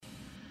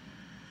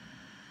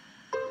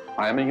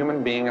I am a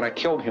human being and I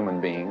killed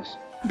human beings.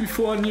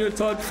 Before I knew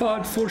it, I'd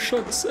fired 4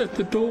 shots at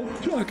the door.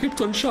 I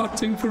kept on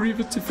shouting for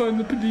Eva to phone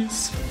the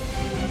police.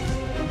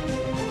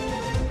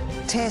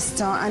 Tests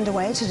are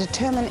underway to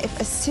determine if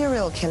a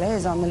serial killer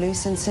is on the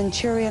loose in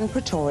Centurion,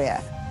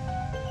 Pretoria.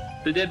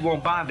 The dead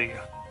won't bother you.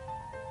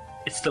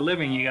 It's the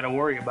living you got to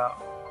worry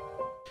about.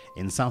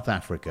 In South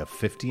Africa,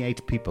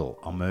 58 people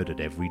are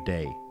murdered every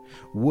day.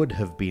 Would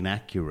have been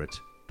accurate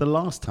the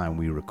last time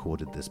we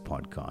recorded this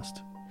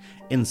podcast.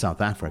 In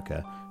South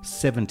Africa,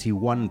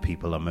 71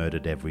 people are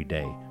murdered every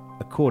day,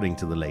 according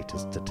to the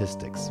latest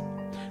statistics.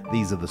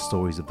 These are the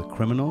stories of the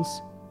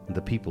criminals and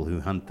the people who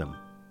hunt them.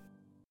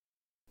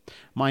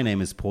 My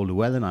name is Paul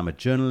Llewellyn. I'm a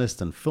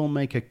journalist and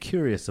filmmaker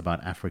curious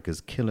about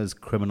Africa's killers,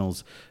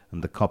 criminals,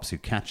 and the cops who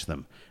catch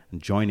them.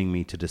 And joining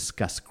me to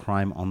discuss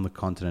crime on the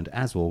continent,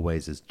 as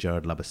always, is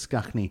Gerhard,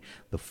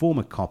 the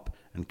former cop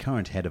and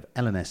current head of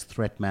LNS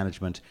Threat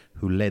Management,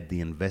 who led the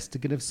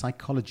investigative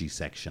psychology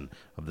section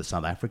of the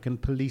South African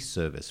Police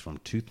Service from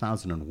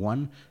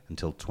 2001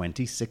 until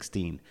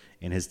 2016.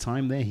 In his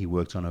time there, he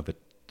worked on over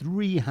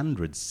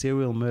 300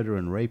 serial murder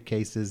and rape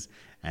cases,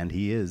 and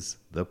he is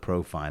the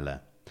profiler.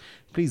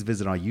 Please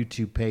visit our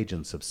YouTube page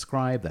and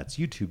subscribe. That's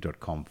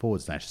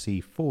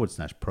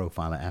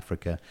youtube.com/c/profiler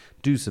Africa.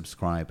 Do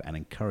subscribe and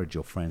encourage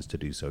your friends to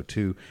do so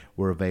too.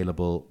 We're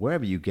available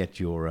wherever you get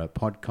your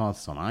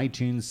podcasts, on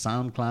iTunes,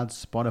 SoundCloud,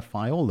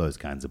 Spotify, all those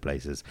kinds of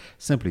places.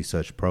 Simply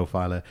search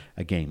Profiler.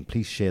 Again,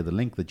 please share the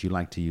link that you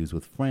like to use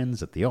with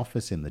friends at the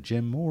office, in the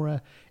gym,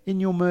 or in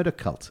your murder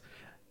cult.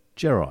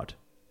 Gerard,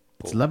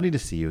 it's lovely to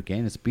see you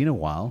again. It's been a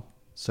while.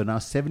 So now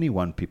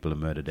 71 people are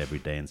murdered every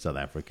day in South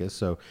Africa.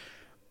 So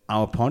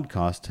our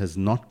podcast has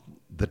not,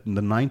 the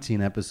 19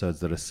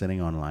 episodes that are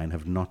sitting online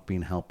have not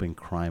been helping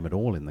crime at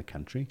all in the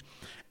country,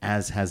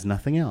 as has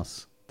nothing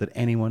else that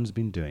anyone's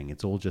been doing.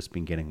 It's all just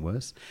been getting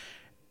worse.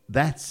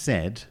 That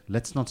said,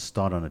 let's not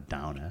start on a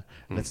downer.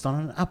 Let's start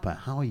on an upper.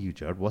 How are you,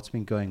 Gerard? What's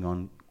been going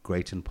on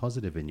great and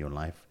positive in your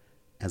life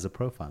as a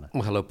profiler?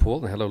 Well, hello,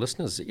 Paul, and hello,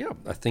 listeners. Yeah,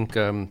 I think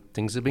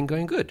things have been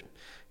going good.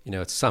 You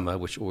know, it's summer,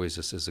 which always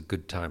is a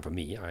good time for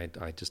me.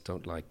 I just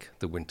don't like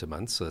the winter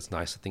months, so it's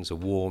nice that things are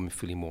warm,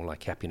 feeling more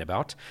like happy and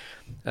about.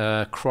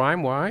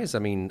 Crime-wise, I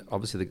mean,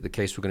 obviously the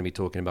case we're going to be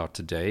talking about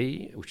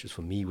today, which is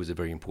for me was a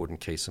very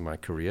important case in my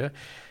career,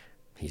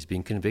 he's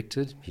been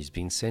convicted, he's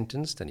been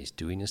sentenced, and he's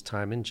doing his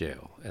time in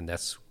jail, and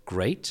that's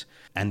great.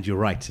 And you're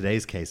right,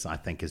 today's case, I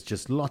think, is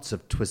just lots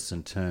of twists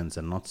and turns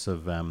and lots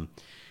of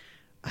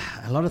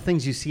a lot of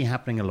things you see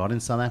happening a lot in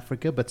South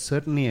Africa, but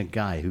certainly a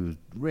guy who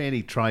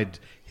really tried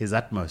his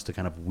utmost to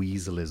kind of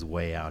weasel his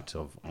way out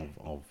of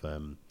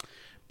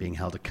being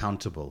held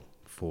accountable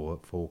for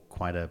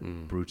quite a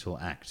brutal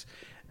act.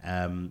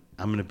 I'm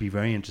going to be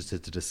very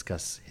interested to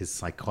discuss his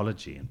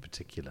psychology in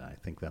particular. I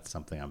think that's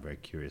something I'm very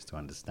curious to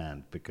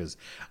understand, because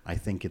I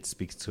think it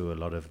speaks to a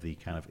lot of the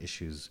kind of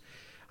issues.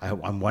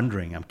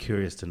 I'm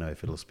curious to know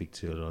if it'll speak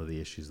to a lot of the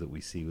issues that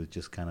we see with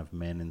just kind of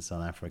men in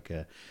South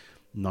Africa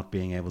not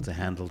being able to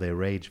handle their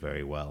rage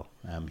very well.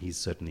 He's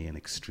certainly an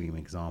extreme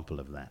example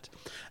of that.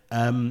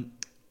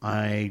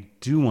 I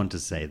do want to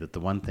say that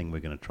the one thing we're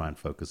going to try and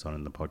focus on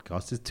in the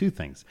podcast is two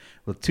things.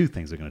 Well, two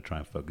things we're going to try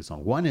and focus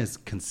on. One is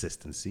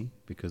consistency,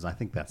 because I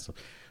think that's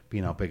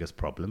been our biggest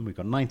problem. We've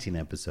got 19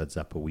 episodes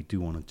up, but we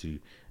do want to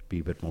be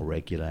a bit more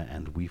regular,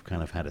 and we've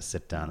kind of had a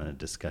sit down and a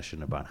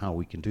discussion about how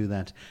we can do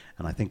that,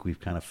 and I think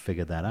we've kind of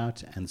figured that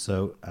out. And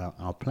so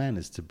our plan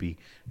is to be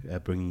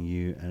bringing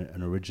you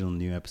an original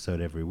new episode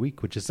every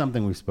week, which is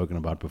something we've spoken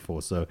about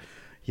before. So,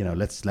 you know,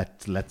 let's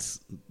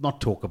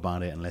not talk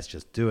about it and let's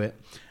just do it.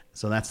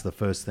 So that's the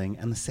first thing.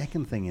 And the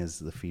second thing is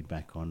the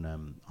feedback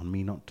on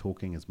me not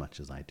talking as much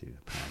as I do,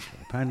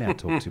 apparently I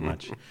talk too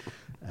much.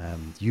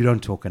 You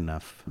don't talk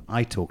enough.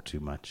 I talk too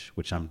much,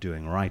 which I'm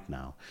doing right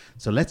now.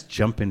 So let's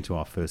jump into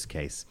our first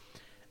case.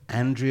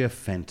 Andrea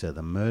Venter,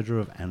 the murder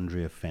of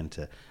Andrea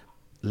Venter.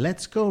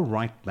 Let's go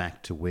right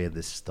back to where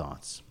this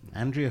starts.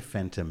 Andrea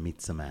Venter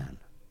meets a man.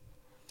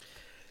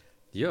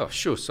 Yeah,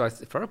 sure. So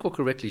if I recall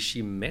correctly,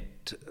 she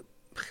met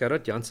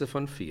Gerhard Jansen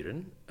van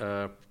Vuuren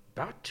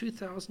about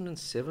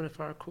 2007,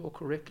 if I recall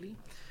correctly.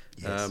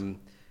 Yes.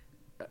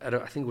 I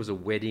think it was a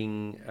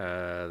wedding.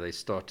 They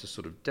start to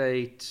sort of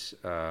date.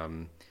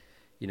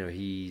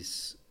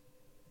 He's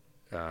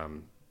at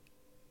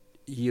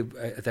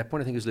that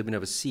point, I think he was living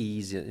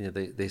overseas.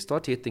 They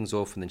start to hit things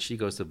off, and then she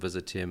goes to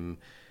visit him.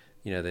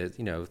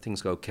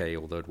 Things go okay,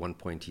 although at one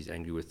point he's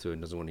angry with her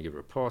and doesn't want to give her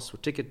a pass or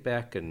ticket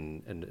back,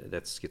 and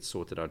that gets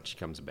sorted out and she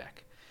comes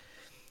back.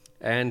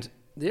 And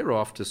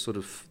thereafter, sort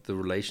of the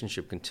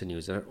relationship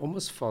continues, and it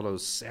almost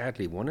follows,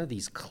 sadly, one of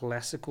these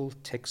classical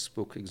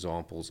textbook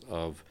examples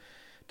of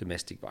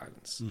domestic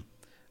violence,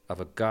 of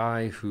a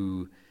guy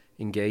who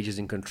engages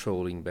in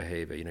controlling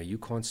behavior. You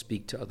can't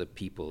speak to other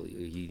people.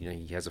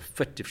 He has a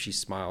fit if she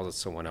smiles at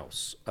someone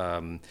else,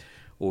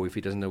 or if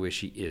he doesn't know where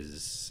she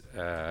is.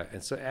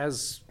 And so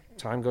as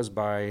time goes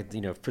by,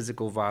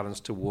 physical violence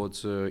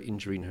towards her,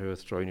 injuring her,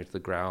 throwing her to the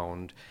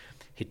ground,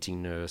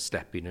 hitting her,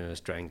 slapping her,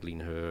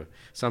 strangling her,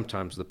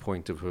 sometimes to the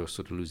point of her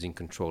sort of losing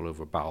control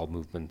over bowel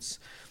movements.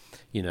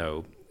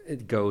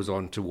 it goes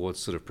on towards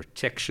sort of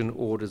protection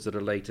orders that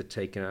are later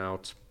taken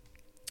out,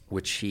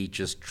 which he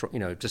just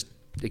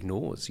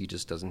ignores. He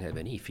just doesn't have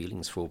any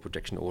feelings for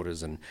protection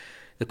orders, and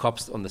the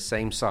cops on the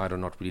same side are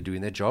not really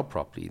doing their job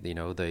properly.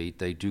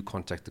 They do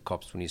contact the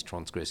cops when he's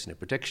transgressing a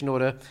protection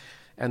order,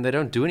 and they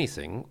don't do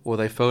anything, or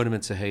they phone him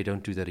and say, hey,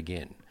 don't do that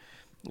again.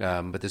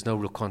 But there's no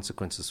real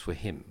consequences for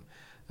him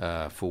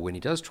for when he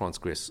does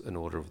transgress an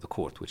order of the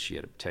court, which he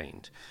had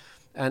obtained.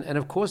 And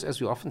of course, as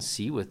we often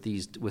see with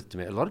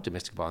a lot of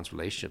domestic violence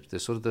relationships,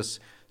 there's sort of this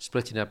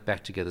splitting up,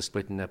 back together,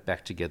 splitting up,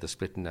 back together,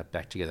 splitting up,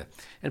 back together.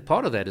 And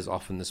part of that is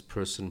often this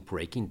person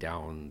breaking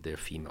down their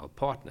female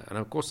partner. And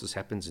of course, this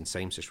happens in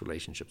same-sex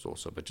relationships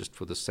also. But just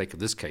for the sake of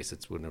this case,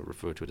 we're going to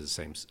refer to it as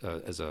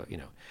a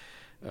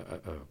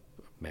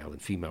male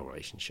and female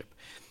relationship.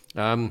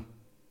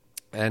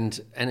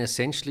 And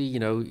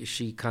essentially,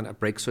 she kind of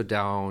breaks her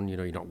down,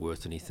 you're not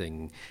worth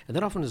anything. And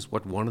that often is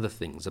one of the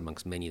things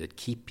amongst many that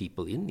keep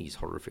people in these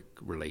horrific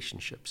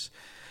relationships.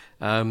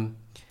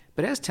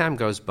 But as time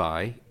goes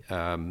by,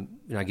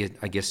 I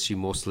guess she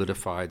more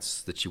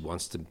solidifies that she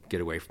wants to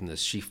get away from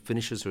this. She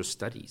finishes her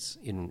studies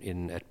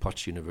at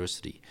Potch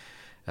University.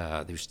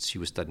 She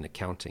was studying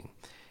accounting.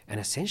 And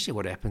essentially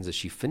what happens is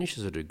she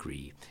finishes her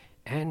degree,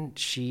 and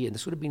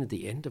this would have been at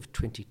the end of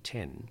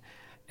 2010,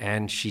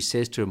 and she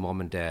says to her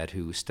mom and dad,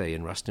 who stay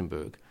in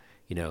Rustenburg,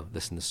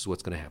 listen, this is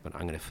what's going to happen.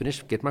 I'm going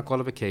to get my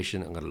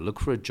qualification, I'm going to look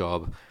for a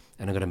job,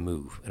 and I'm going to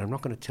move. And I'm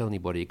not going to tell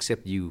anybody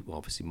except you,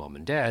 obviously mom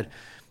and dad,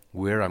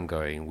 where I'm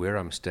going, where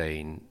I'm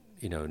staying,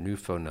 new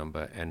phone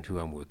number, and who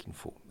I'm working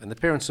for. And the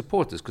parents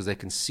support this because they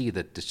can see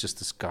that it's just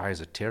this guy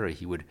is a terror.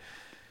 He would,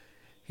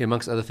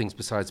 amongst other things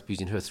besides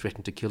abusing her,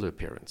 threaten to kill her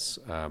parents,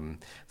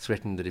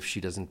 threaten that if she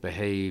doesn't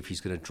behave,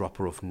 he's going to drop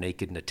her off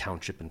naked in a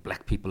township and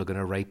black people are going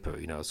to rape her,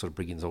 sort of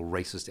bringing this whole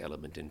racist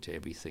element into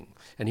everything.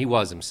 And he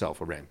was himself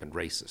a rampant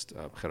racist,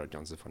 Gerhard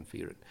Jansen van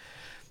Vuuren.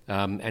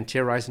 And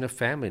terrorizing her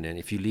family, and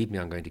if you leave me,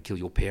 I'm going to kill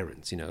your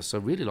parents, So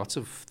really lots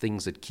of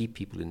things that keep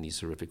people in these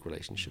horrific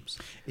relationships.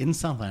 In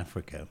South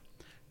Africa,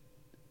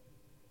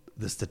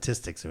 the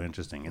statistics are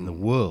interesting. In the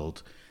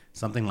world,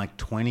 something like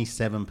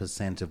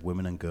 27% of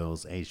women and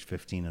girls aged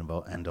 15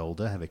 and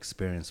older have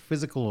experienced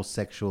physical or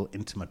sexual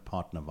intimate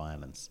partner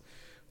violence.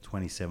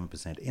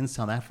 27%. In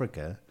South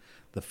Africa,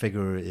 the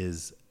figure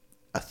is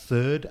a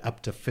third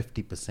up to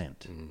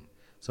 50%.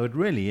 So it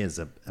really is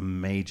a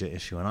major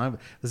issue. And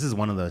this is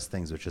one of those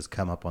things which has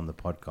come up on the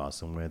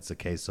podcast, and where it's a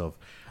case of,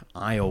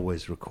 I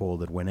always recall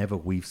that whenever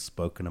we've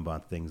spoken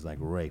about things like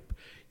rape,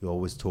 you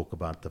always talk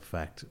about the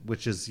fact,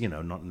 which is,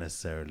 not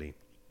necessarily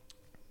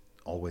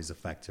always a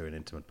factor in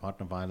intimate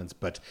partner violence,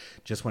 but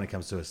just when it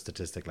comes to a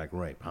statistic like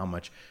rape, how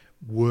much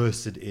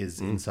worse it is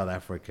in South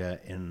Africa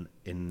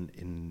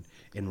in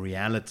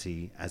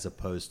reality, as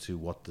opposed to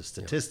what the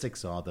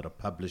statistics are that are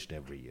published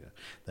every year,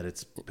 that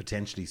it's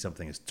potentially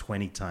something as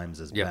 20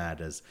 times as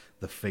bad as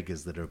the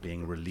figures that are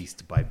being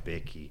released by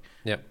Becky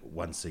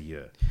once a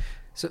year.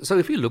 So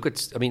if you look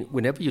at,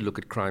 whenever you look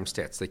at crime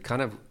stats, they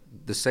kind of,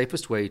 the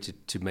safest way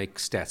to make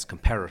stats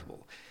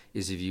comparable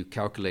is if you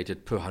calculate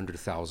it per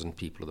 100,000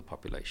 people of the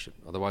population.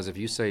 Otherwise, if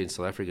you say in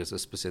South Africa is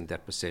this percent,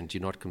 that percent,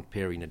 you're not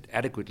comparing it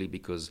adequately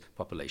because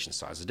population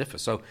sizes differ.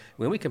 So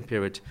when we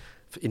compare it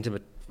for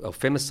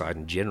femicide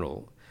in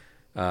general,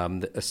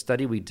 a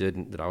study we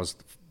did that I was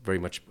very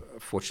much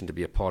fortunate to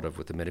be a part of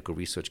with the Medical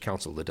Research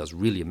Council that does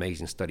really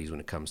amazing studies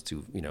when it comes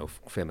to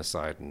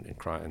femicide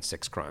and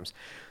sex crimes.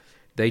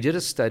 They did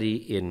a study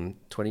in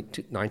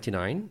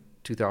 1999,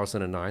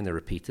 2009, they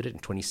repeated it. In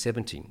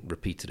 2017,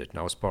 repeated it.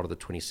 Now, as part of the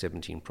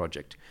 2017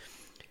 project.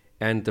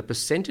 And the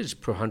percentage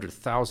per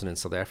 100,000 in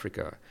South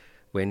Africa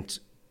it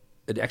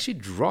actually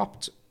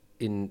dropped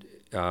from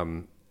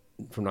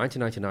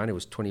 1999, it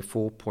was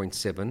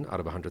 24.7 out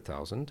of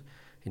 100,000.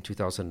 In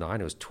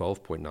 2009, it was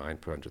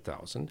 12.9 per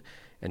 100,000.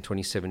 And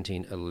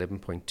 2017,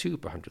 11.2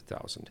 per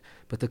 100,000.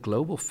 But the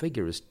global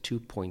figure is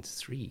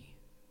 2.3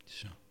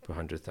 per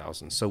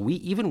 100,000. So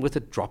even with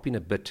it dropping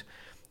a bit,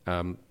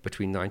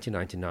 between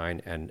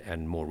 1999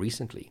 and more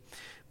recently,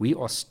 we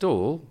are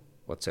still,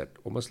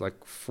 almost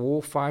like 4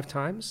 or 5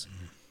 times.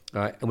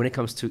 And when it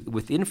comes to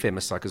within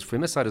femicide, because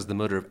femicide is the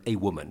murder of a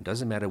woman,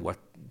 doesn't matter what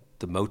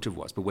the motive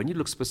was. But when you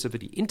look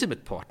specifically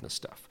intimate partner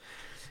stuff,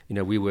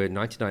 we were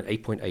 99,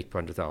 8.8 per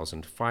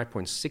 100,000,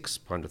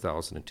 5.6 per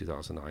 100,000 in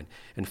 2009,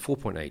 and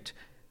 4.8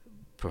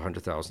 per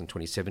 100,000 in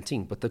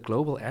 2017. But the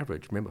global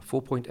average, remember,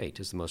 4.8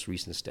 is the most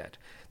recent stat.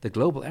 The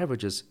global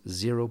average is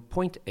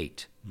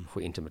 0.8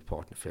 for intimate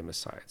partner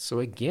femicide. So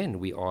again,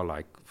 we are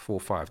like 4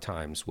 or 5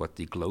 times what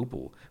the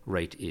global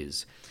rate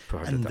is per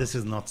 100,000. And this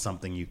is not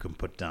something you can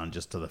put down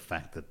just to the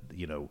fact that,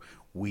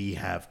 we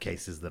have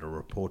cases that are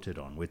reported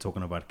on. We're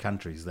talking about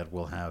countries that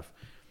will have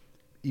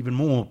even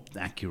more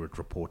accurate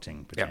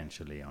reporting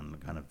potentially on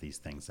kind of these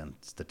things and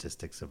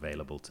statistics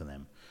available to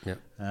them. Yeah.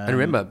 And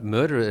remember,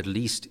 murder, at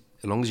least,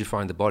 as long as you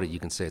find the body, you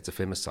can say it's a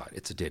femicide.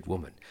 It's a dead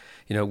woman.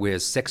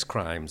 Whereas sex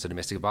crimes and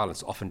domestic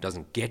violence often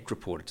doesn't get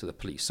reported to the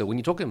police. So when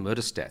you're talking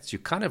murder stats, you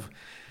kind of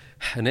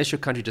unless your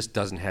country just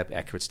doesn't have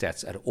accurate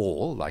stats at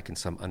all, like in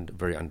some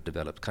very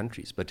undeveloped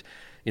countries. But,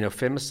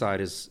 femicide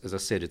is, as I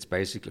said, it's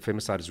basically,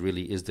 femicide is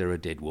really, is there a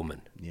dead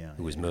woman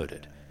who was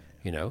murdered?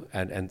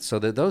 And so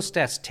those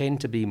stats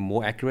tend to be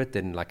more accurate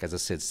than, like, as I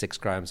said, sex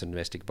crimes and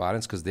domestic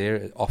violence, because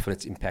there often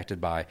it's impacted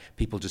by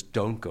people just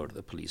don't go to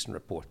the police and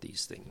report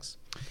these things.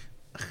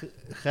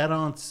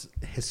 Gerhard's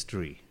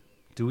history.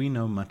 Do we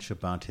know much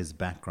about his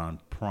background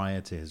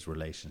prior to his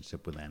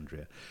relationship with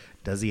Andrea?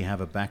 Does he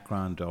have a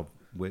background of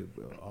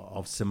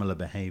similar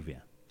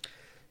behavior?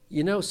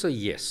 So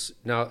yes.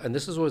 Now, and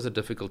this is always a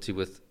difficulty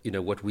with,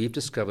 what we've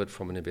discovered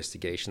from an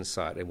investigation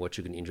side and what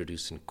you can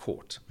introduce in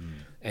court.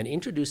 And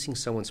introducing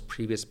someone's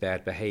previous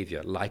bad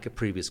behavior, like a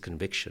previous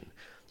conviction,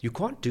 you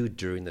can't do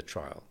during the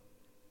trial,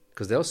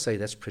 because they'll say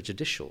that's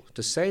prejudicial.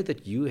 To say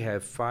that you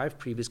have 5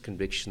 previous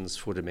convictions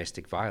for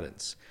domestic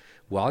violence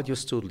while you're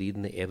still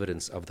leading the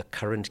evidence of the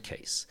current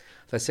case,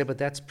 they say, but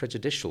that's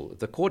prejudicial. If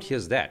the court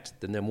hears that,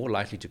 then they're more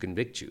likely to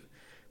convict you.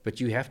 But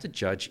you have to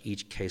judge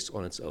each case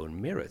on its own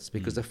merits,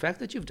 because the fact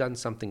that you've done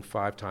something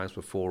 5 times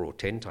before or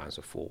 10 times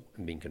before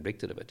and been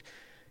convicted of it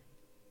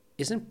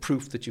isn't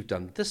proof that you've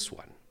done this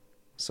one.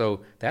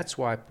 So that's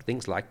why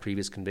things like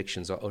previous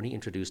convictions are only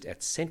introduced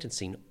at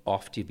sentencing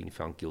after you've been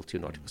found guilty or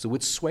not. So it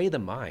would sway the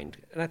mind,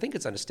 and I think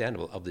it's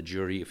understandable, of the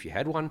jury if you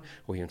had one,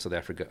 or here in South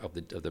Africa of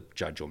the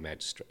judge or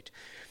magistrate.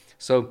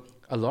 So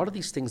a lot of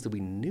these things that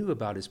we knew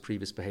about his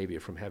previous behavior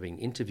from having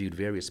interviewed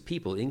various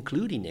people,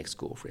 including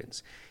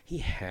ex-girlfriends, he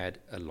had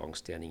a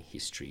long-standing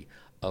history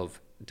of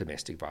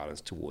domestic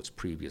violence towards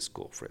previous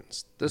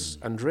girlfriends.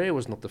 Andrea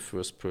was not the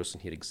first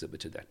person he had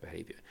exhibited that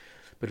behavior.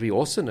 But we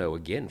also know,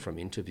 again, from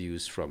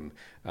interviews from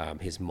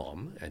his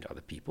mom and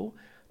other people,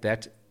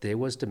 that there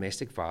was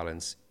domestic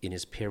violence in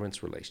his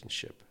parents'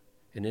 relationship.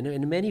 And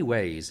in many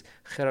ways,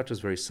 Gerhard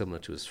was very similar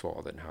to his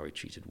father in how he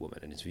treated women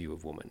and his view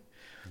of women.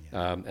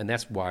 Yeah. And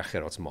that's why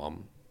Gerhard's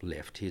mom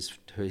left his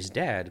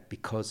dad,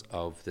 because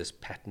of this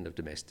pattern of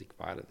domestic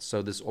violence.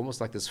 So there's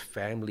almost like this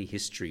family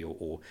history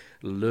or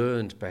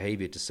learned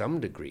behavior to some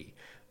degree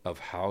of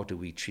how do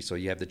we treat. So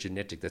you have the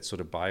genetic, that's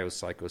sort of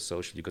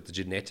biopsychosocial. You've got the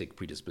genetic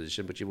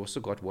predisposition, but you've also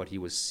got what he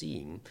was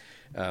seeing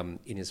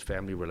in his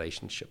family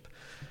relationship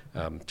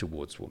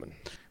towards women.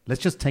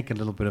 Let's just take a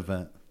little bit of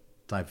a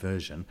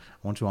diversion.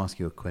 I want to ask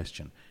you a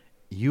question.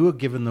 You are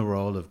given the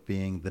role of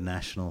being the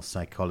national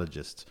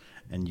psychologist,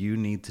 and you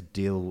need to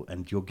deal,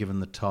 and you're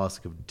given the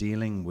task of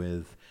dealing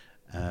with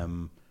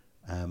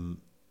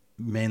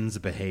men's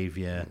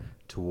behavior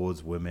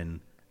towards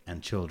women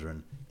and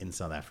children in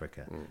South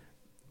Africa.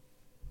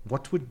 Where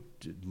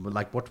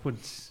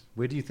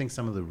do you think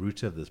some of the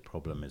root of this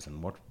problem is,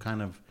 and what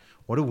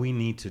do we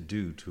need to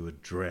do to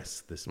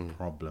address this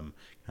problem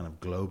kind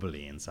of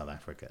globally in South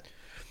Africa?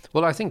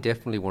 Well, I think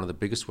definitely one of the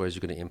biggest ways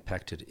you're going to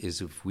impact it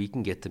is if we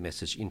can get the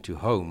message into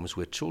homes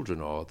where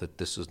children are that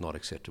this is not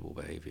acceptable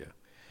behavior.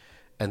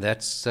 And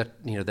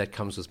that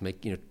comes with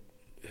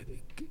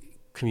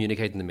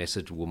communicating the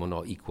message women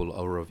are equal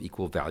or of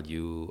equal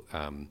value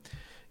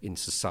in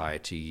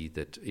society,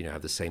 that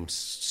have the same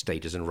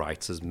status and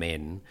rights as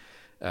men,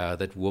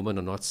 that women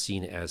are not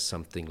seen as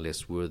something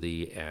less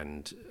worthy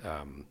and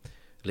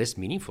less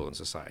meaningful in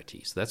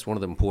society. So that's one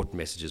of the important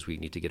messages we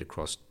need to get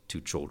across to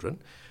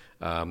children.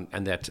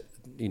 And that,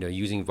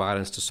 using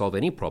violence to solve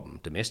any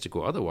problem, domestic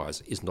or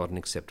otherwise, is not an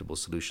acceptable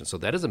solution. So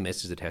that is a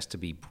message that has to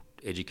be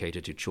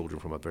educated to children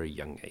from a very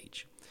young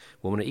age.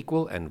 Women are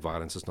equal, and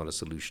violence is not a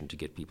solution to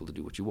get people to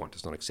do what you want.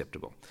 It's not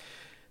acceptable.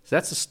 So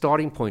that's a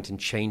starting point in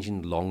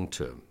changing long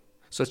term.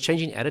 So it's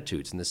changing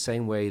attitudes in the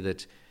same way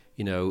that,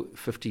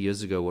 50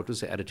 years ago, what was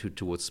the attitude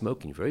towards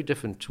smoking? Very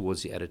different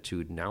towards the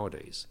attitude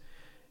nowadays.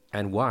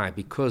 And why?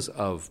 Because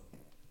of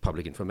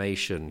public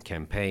information,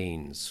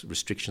 campaigns,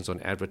 restrictions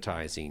on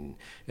advertising,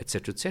 et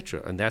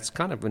cetera, and that's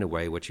kind of in a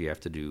way what you have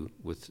to do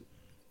with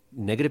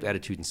negative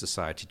attitude in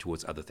society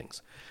towards other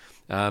things.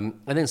 And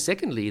then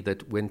secondly,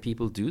 that when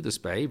people do this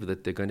behavior,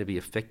 that they're going to be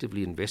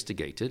effectively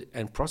investigated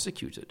and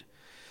prosecuted.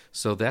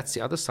 So that's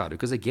the other side.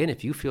 Because again,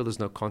 if you feel there's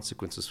no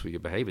consequences for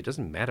your behavior, it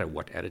doesn't matter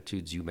what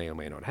attitudes you may or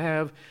may not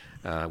have,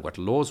 what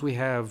laws we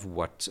have,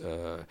 what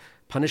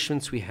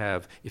punishments we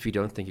have, if you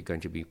don't think you're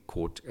going to be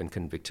caught and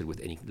convicted with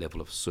any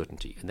level of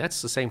certainty. And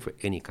that's the same for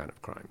any kind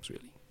of crimes,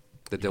 really.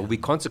 That there will be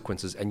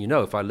consequences. And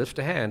if I lift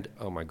a hand,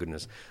 oh my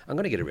goodness, I'm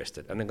going to get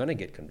arrested and I'm going to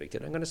get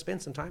convicted. I'm going to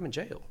spend some time in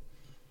jail.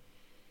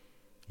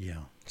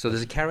 Yeah. So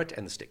there's a carrot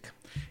and the stick.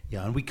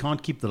 Yeah, and we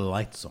can't keep the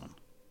lights on.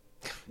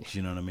 Do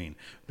you know what I mean?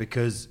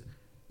 Because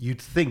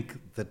you'd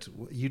think that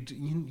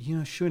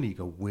surely you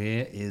go,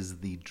 where is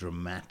the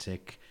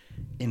dramatic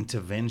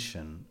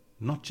intervention?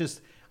 Not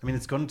just,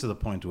 it's gotten to the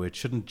point where it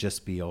shouldn't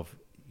just be of,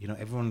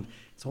 everyone,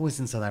 it's always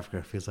in South Africa,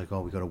 it feels like,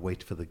 we got to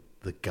wait for the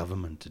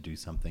government to do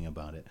something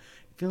about it.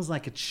 It feels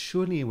like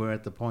surely we're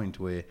at the point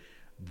where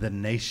the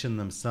nation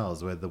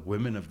themselves, where the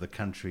women of the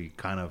country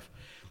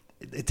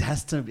it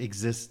has to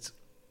exist,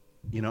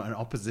 an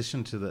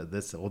opposition to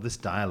this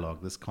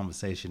dialogue, this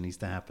conversation needs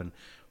to happen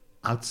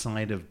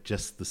outside of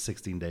just the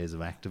 16 days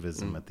of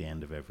activism at the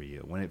end of every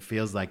year, when it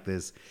feels like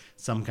there's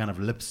some kind of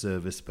lip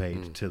service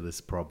paid to this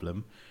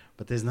problem,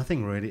 but there's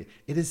nothing really.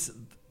 It is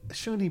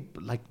surely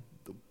like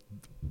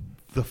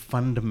the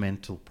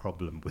fundamental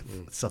problem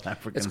with South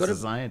African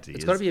society.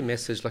 It's got to be a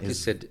message, like you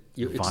said.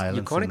 You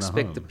can't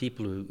expect the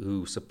people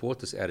who support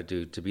this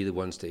attitude to be the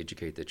ones to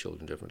educate their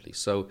children differently.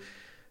 So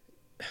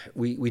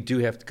we do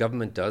have, the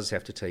government does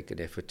have to take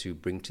an effort to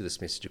bring to this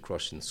message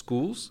across in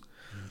schools,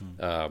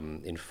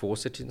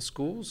 enforce it in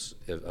schools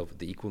of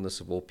the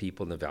equalness of all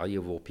people and the value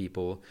of all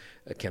people.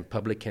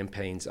 Public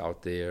campaigns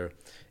out there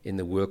in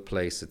the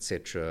workplace,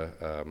 etc.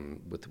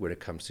 When it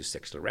comes to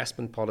sexual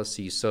harassment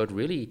policies. So it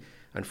really,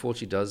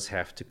 unfortunately, does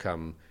have to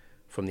come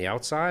from the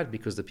outside,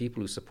 because the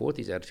people who support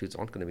these attitudes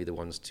aren't going to be the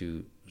ones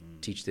to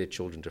teach their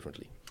children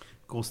differently.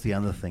 Of course, the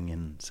other thing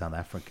in South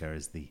Africa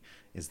is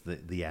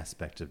the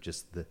aspect of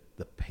just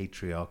the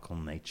patriarchal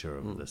nature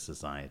of the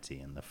society,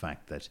 and the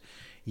fact that,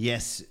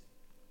 yes,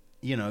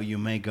 you know, you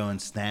may go and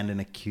stand in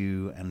a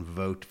queue and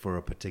vote for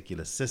a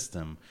particular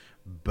system,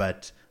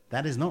 but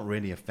that is not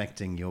really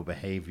affecting your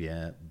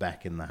behavior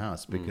back in the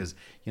house, because,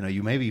 you know,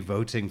 you may be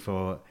voting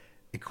for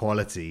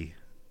equality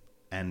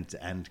and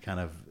kind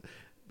of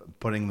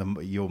putting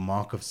your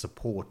mark of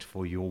support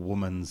for your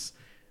woman's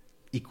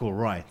equal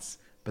rights,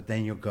 but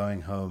then you're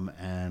going home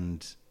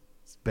and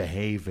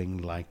behaving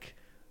like,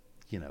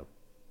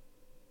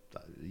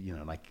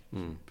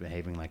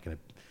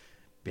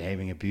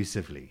 behaving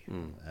abusively.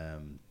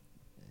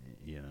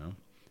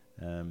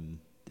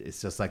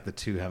 It's just like the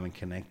two haven't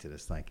connected.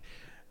 It's like,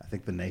 I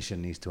think the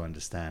nation needs to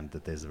understand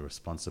that there's a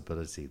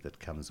responsibility that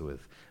comes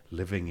with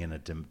living in a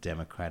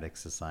democratic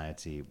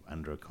society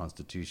under a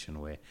constitution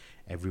where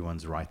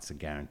everyone's rights are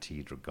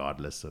guaranteed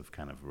regardless of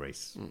kind of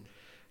race,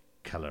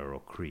 color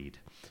or creed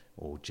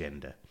or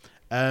gender.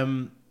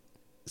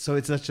 So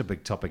it's such a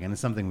big topic, and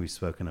it's something we've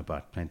spoken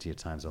about plenty of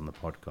times on the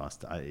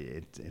podcast.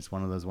 It's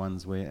one of those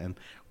ones where, and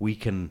we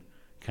can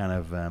kind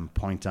of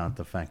point out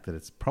the fact that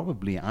it's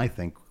probably, I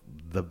think,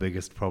 the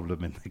biggest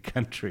problem in the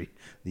country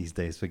these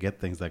days. Forget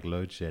things like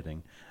load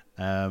shedding.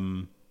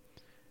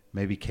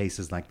 Maybe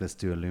cases like this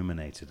do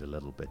illuminate it a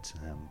little bit,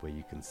 where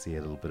you can see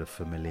a little bit of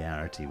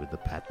familiarity with the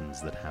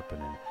patterns that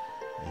happen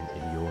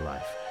in your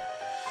life.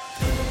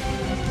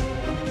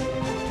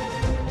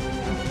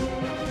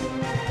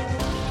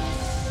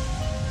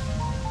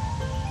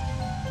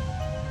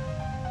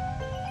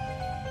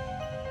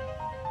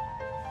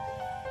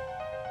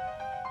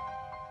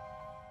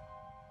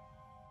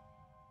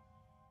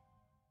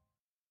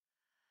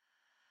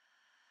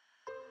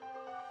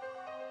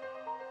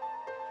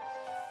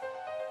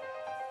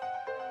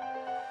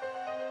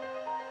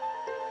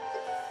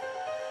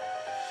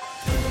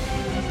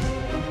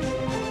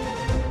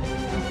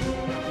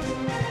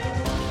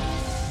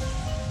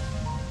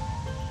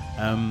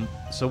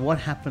 So what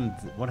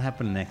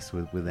happened next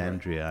with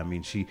Andrea? I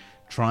mean, she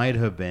tried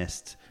her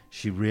best.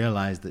 She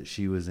realized that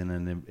she was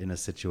in a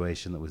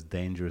situation that was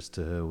dangerous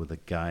to her with a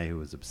guy who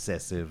was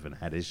obsessive and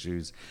had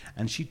issues,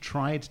 and she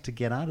tried to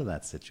get out of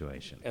that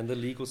situation. And the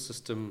legal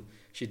system,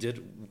 she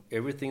did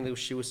everything that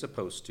she was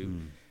supposed to,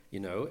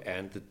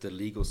 and the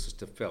legal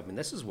system failed. I mean,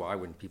 this is why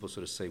when people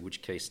sort of say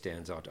which case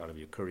stands out of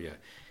your career,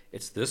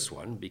 it's this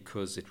one,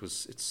 because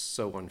it's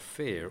so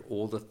unfair.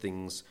 All the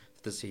things.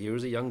 Here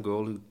is a young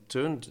girl who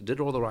did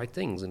all the right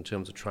things in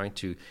terms of trying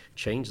to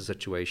change the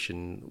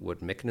situation,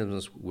 what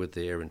mechanisms were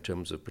there in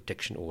terms of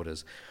protection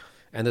orders,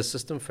 and the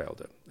system failed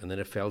her. And then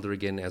it failed her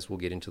again, as we'll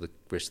get into the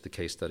rest of the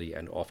case study,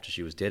 and after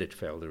she was dead, it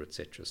failed her,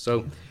 etc.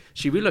 So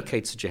she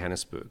relocates to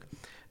Johannesburg,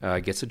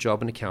 gets a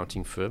job in an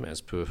accounting firm as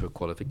per her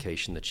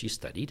qualification that she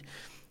studied,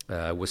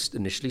 was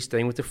initially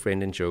staying with a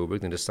friend in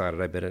Joburg, then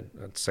decided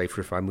it's safer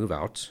if I move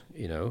out,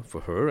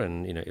 for her,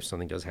 and, if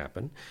something does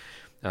happen.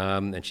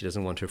 And she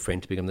doesn't want her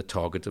friend to become the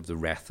target of the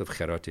wrath of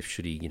Gerhard if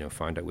should he,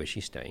 find out where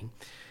she's staying.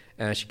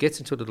 She gets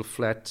into a little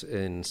flat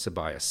in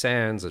Sibaya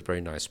Sands, a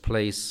very nice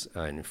place,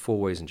 in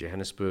Fourways in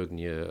Johannesburg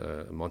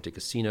near Monte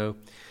Casino.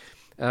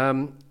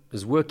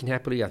 Was working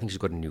happily. I think she's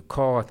got a new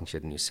car. I think she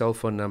had a new cell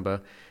phone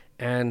number.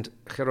 And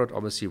Gerhard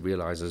obviously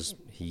realizes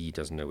he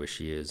doesn't know where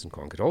she is and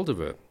can't get hold of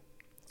her.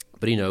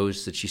 But he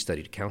knows that she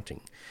studied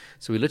accounting.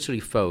 So he literally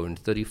phoned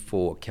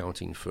 34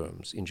 accounting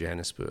firms in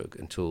Johannesburg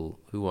until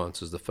who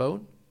answers the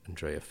phone?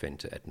 Andrea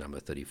Venter at number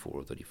 34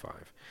 or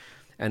 35,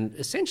 and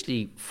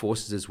essentially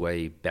forces his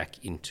way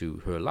back into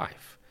her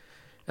life.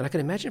 And I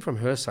can imagine from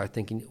her side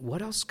thinking,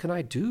 what else can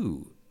I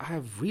do? I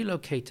have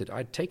relocated.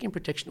 I'd taken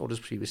protection orders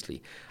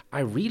previously. I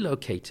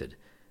relocated,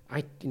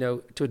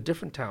 to a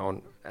different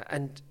town.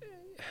 And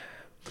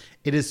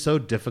it is so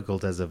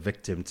difficult as a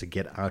victim to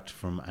get out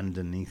from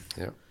underneath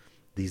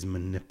these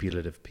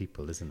manipulative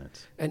people, isn't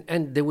it?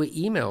 And there were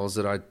emails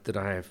that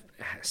I have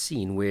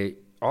seen where,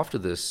 after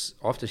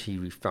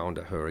he found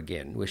her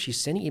again, where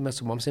she's sending emails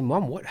to mom saying,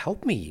 "Mom,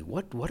 help me?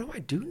 What do I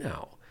do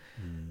now?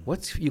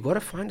 You got to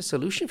find a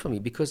solution for me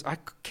because I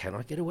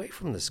cannot get away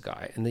from this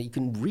guy." And then you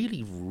can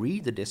really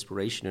read the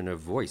desperation in her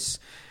voice,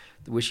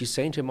 where she's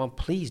saying to her mom,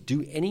 "Please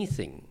do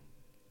anything."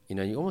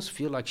 You almost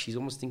feel like she's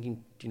almost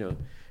thinking,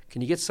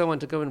 can you get someone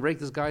to go and break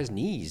this guy's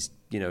knees,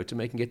 to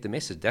make him get the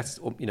message? That's,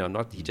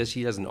 not he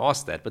doesn't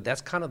ask that, but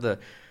that's kind of the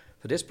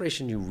the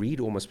desperation you read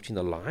almost between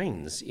the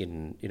lines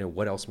in,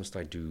 what else must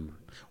I do?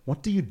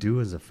 What do you do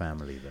as a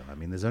family, though? I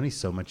mean, there's only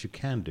so much you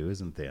can do,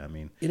 isn't there? I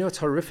mean, it's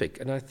horrific.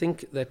 And I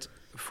think that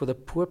for the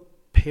poor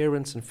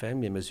parents and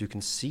family members who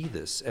can see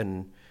this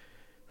and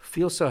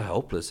feel so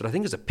helpless, and I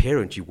think as a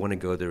parent, you want to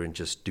go there and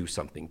just do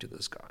something to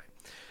this guy.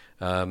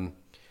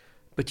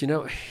 But,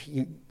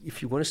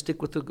 if you want to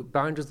stick with the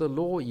boundaries of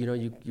the law,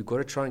 you've got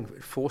to try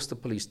and force the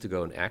police to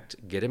go and act,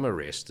 get him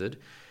arrested.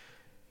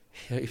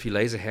 If he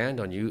lays a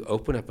hand on you,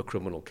 open up a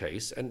criminal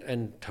case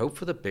and hope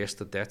for the best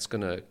that that's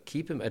going to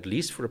keep him at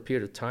least for a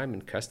period of time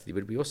in custody.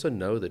 But we also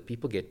know that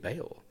people get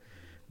bail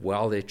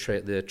while their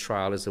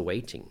trial is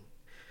awaiting.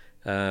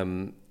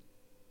 And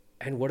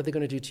what are they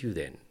going to do to you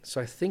then?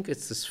 So I think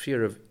it's this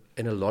fear of,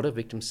 and a lot of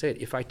victims said,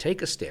 if I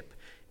take a step,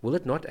 will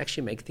it not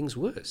actually make things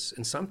worse?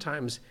 And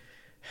sometimes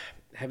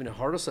having a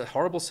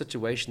horrible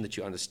situation that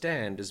you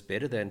understand is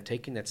better than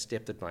taking that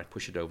step that might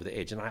push it over the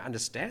edge. And I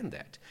understand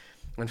that.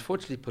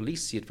 Unfortunately,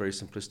 police see it very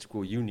simplistic.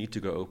 Well, you need to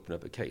go open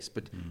up a case.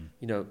 But,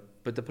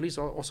 but the police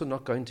are also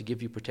not going to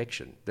give you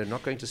protection. They're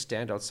not going to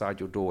stand outside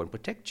your door and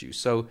protect you.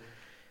 So,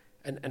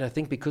 and I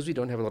think because we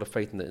don't have a lot of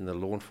faith in the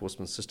law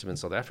enforcement system in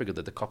South Africa,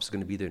 that the cops are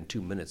going to be there in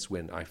 2 minutes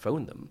when I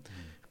phone them,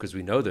 because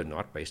we know they're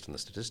not based on the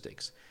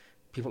statistics.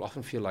 People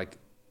often feel like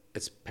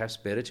it's perhaps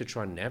better to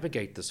try and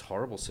navigate this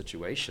horrible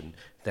situation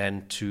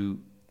than to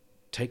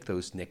take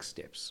those next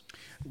steps.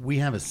 We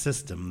have a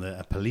system,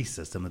 a police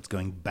system, that's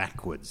going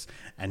backwards,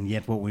 and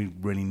yet what we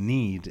really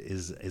need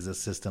is a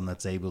system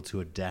that's able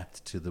to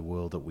adapt to the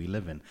world that we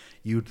live in.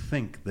 You'd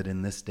think that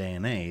in this day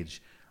and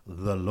age,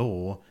 the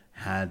law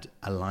had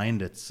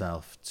aligned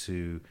itself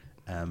to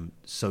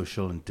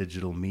social and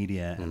digital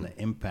media and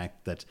the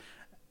impact that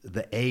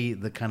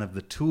the kind of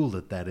the tool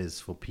that is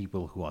for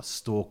people who are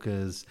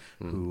stalkers,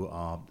 who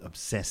are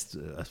obsessed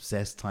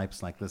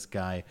types like this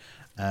guy.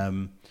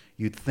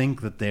 You'd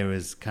think that there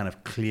is kind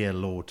of clear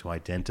law to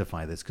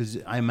identify this, because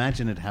I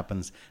imagine it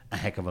happens a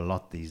heck of a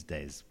lot these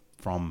days,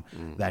 from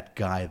that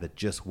guy that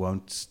just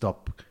won't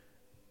stop,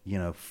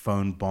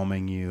 phone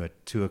bombing you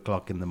at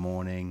 2:00 in the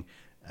morning,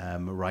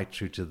 right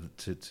through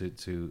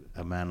to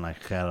a man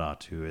like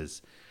Gerhard, who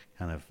is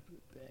kind of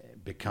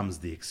becomes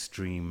the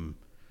extreme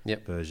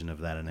version of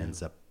that and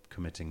ends up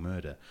committing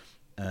murder.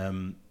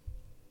 There's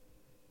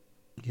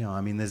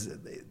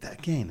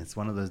again, it's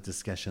one of those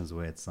discussions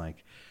where it's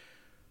like,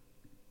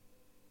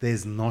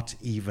 there's not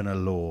even a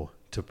law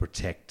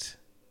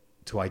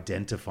to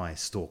identify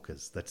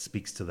stalkers that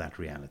speaks to that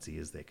reality,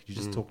 is there? Could you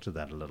just talk to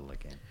that a little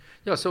again?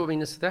 Yeah, so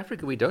in South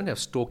Africa, we don't have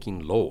stalking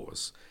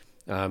laws,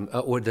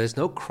 or there's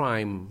no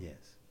crime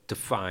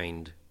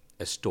defined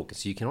as stalking.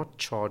 So you cannot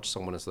charge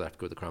someone in South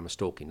Africa with the crime of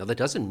stalking. Now, that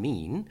doesn't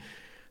mean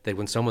that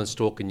when someone's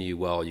stalking you,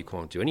 well, you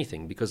can't do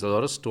anything, because a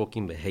lot of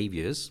stalking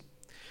behaviors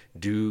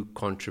do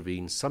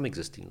contravene some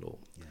existing law.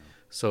 Yeah.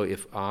 So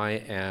if I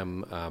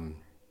am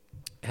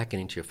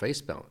hacking into your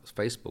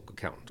Facebook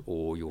account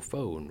or your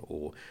phone,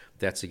 or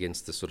that's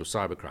against the sort of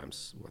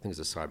cybercrimes, I think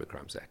it's the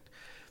Cybercrimes Act.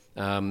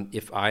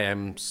 If I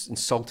am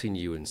insulting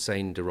you and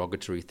saying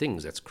derogatory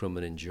things, that's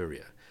crimen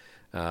injuria.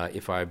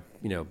 If I,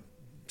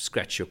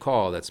 scratch your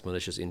car, that's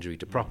malicious injury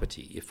to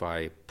property. If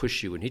I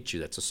push you and hit you,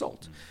 that's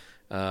assault.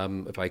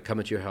 If I come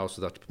into your house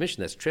without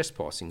permission, that's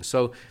trespassing.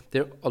 So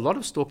there, a lot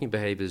of stalking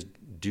behaviors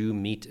do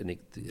meet an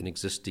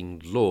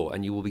existing law,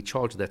 and you will be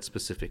charged with that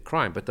specific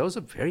crime. But those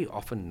are very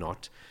often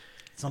not.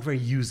 It's not very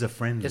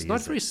user-friendly. It's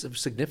not very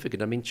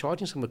significant. I mean,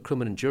 charging someone with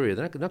crimen injuria,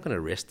 they're not going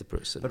to arrest the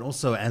person. But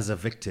also, as a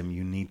victim,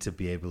 you need to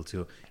be able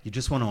to. You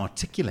just want to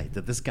articulate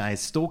that this guy is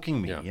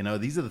stalking me. Yeah.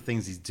 These are the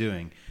things he's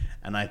doing,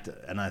 and I,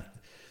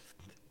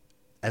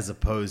 as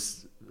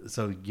opposed.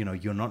 So,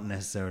 you're not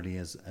necessarily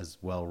as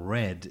well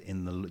read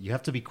in the. You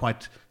have to be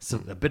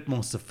a bit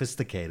more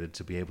sophisticated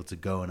to be able to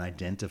go and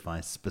identify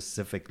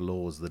specific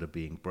laws that are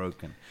being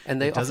broken.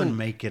 And it doesn't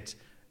make it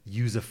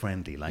user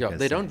friendly.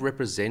 They don't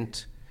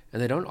represent, and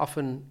they don't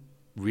often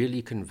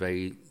really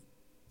convey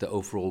the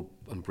overall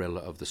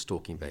umbrella of the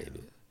stalking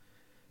behavior.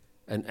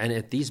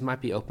 And these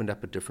might be opened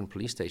up at different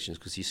police stations,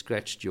 because he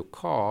scratched your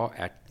car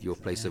at your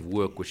place of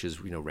work, which is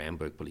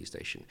Randburg police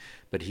station.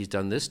 But he's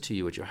done this to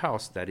you at your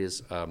house. That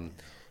is.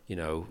 I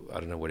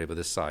don't know, whatever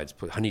the side's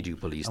Honeydew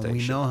police station. And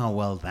we know how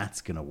well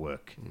that's going to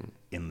work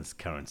in this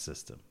current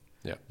system.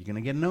 Yeah, you're going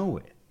to get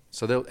nowhere.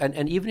 So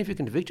and even if you're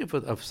convicted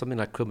of something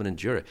like crimen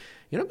injuria,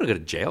 you're not going to go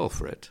to jail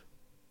for it.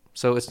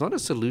 So it's not a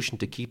solution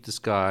to keep this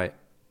guy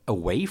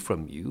away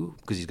from you,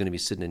 because he's going to be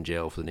sitting in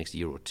jail for the next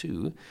year or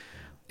two.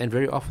 And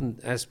very often,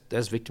 as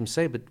victims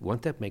say, but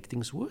won't that make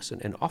things worse?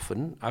 And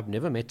often, I've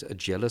never met a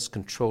jealous,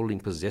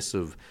 controlling,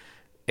 possessive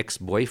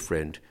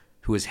ex-boyfriend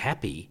who is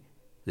happy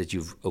that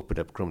you've opened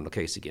up a criminal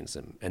case against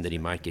him and that he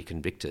might get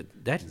convicted.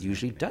 That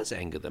usually does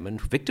anger them.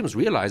 And victims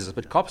realize this,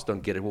 but cops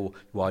don't get it. Well,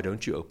 why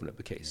don't you open up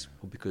a case?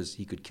 Well, because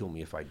he could kill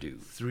me if I do.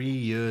 3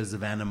 years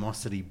of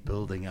animosity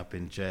building up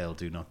in jail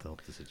do not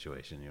help the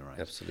situation. You're right.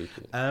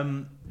 Absolutely.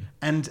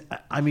 And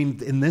I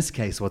mean, in this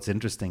case, what's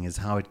interesting is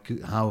how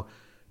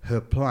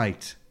her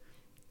plight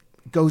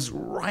goes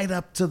right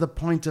up to the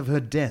point of her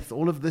death.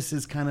 All of this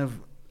is kind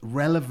of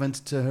relevant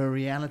to her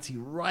reality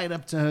right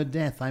up to her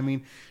death. I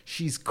mean,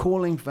 she's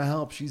calling for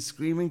help. She's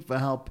screaming for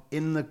help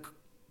in the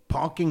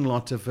parking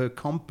lot of her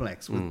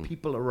complex with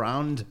people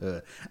around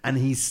her. And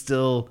he's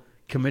still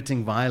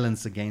committing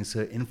violence against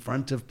her in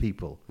front of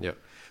people. Yeah.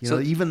 So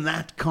even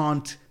that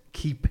can't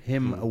keep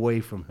him away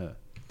from her.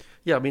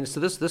 Yeah, I mean, so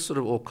this sort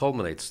of all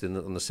culminates on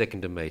the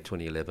 2nd of May,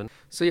 2011.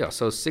 So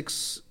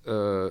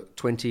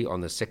 6:20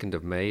 on the 2nd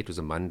of May, it was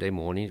a Monday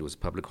morning. It was a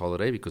public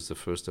holiday because the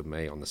 1st of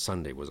May on the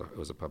Sunday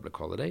was a public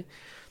holiday.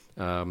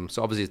 So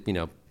obviously,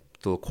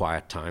 still a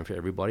quiet time for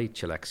everybody,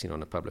 chillaxing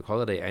on a public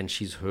holiday. And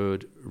she's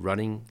heard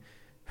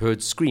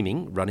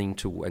screaming,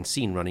 and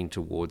seen running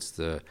towards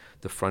the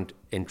front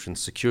entrance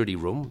security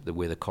room,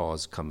 where the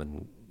cars come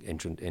and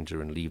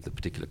enter and leave the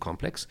particular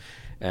complex,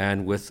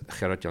 and with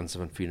Gerhard Jansen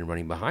van Vuuren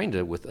running behind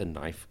her with a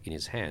knife in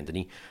his hand. And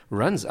he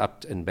runs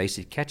up and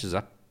basically catches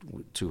up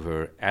to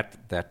her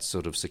at that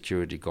sort of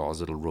security guard's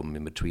little room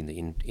in between the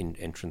in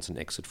entrance and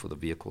exit for the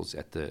vehicles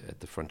at the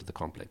front of the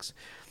complex.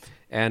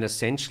 And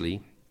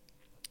essentially,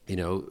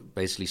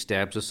 basically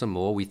stabs her some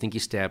more. We think he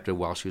stabbed her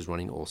while she was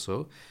running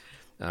also.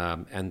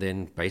 And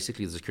then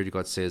basically the security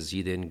guard says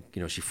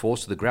she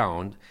falls to the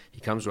ground.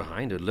 He comes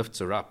behind her, lifts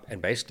her up, and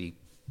basically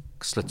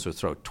slits her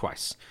throat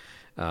twice.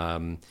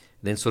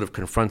 Then sort of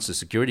confronts the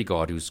security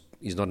guard,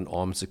 he's not an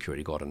armed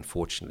security guard,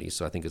 unfortunately,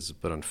 so I think it's a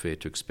bit unfair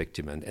to expect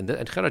him. And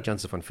Gerhard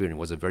Jansen van Vuuren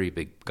was a very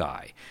big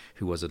guy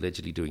who was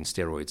allegedly doing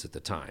steroids at the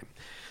time.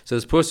 So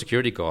this poor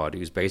security guard,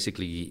 who's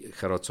basically,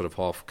 Gerhard sort of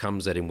half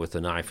comes at him with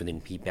a knife, and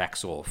then he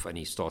backs off, and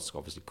he starts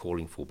obviously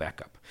calling for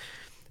backup.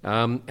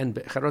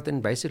 And Gerhard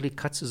then basically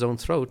cuts his own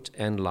throat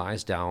and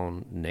lies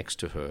down next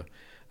to her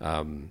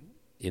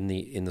in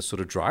the sort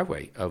of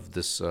driveway of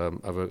this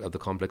of the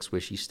complex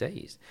where she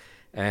stays.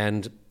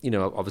 And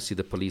obviously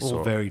the police all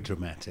are very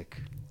dramatic.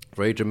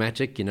 Very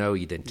dramatic.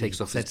 He then takes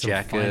off his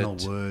jacket. Final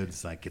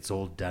words like "it's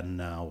all done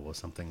now" or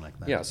something like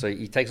that. Yeah. So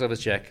he takes off his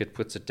jacket,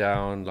 puts it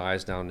down,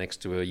 lies down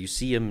next to her. You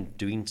see him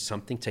doing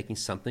something, taking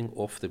something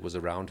off that was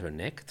around her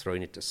neck,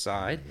 throwing it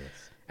aside.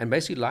 Yes. And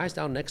basically lies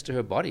down next to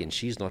her body, and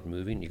she's not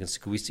moving.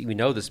 We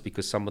know this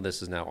because some of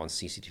this is now on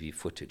CCTV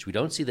footage. We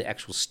don't see the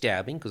actual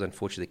stabbing because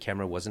unfortunately the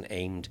camera wasn't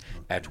aimed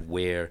at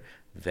where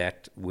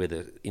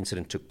the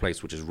incident took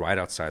place, which is right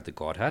outside the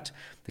guard hut.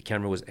 The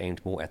camera was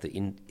aimed more at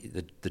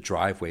the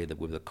driveway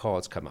where the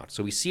cars come out.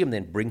 So we see him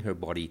then bring her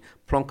body,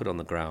 plonk it on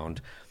the ground.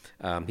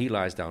 He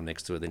lies down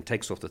next to her, then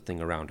takes off the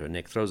thing around her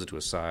neck, throws it to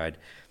her side,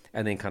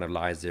 and then kind of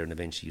lies there. And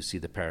eventually you see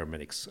the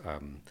paramedics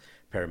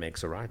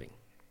arriving.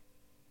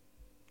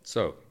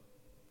 So,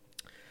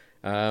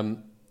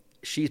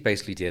 she's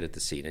basically dead at the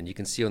scene, and you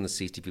can see on the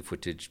CCTV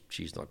footage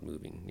she's not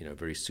moving.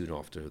 Very soon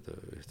after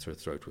her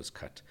throat was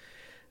cut.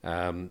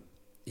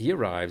 He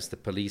arrives. The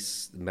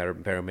police and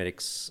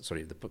paramedics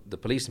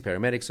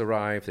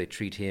arrive. They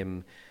treat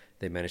him.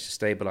 They manage to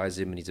stabilize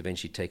him, and he's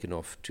eventually taken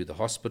off to the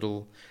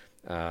hospital.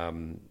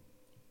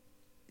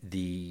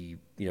 The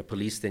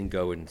police then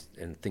go and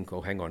think,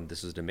 oh, hang on,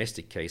 this is a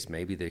domestic case.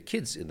 Maybe there are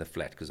kids in the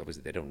flat, because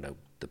obviously they don't know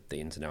the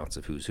ins and outs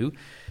of who's who.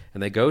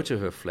 And they go to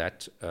her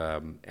flat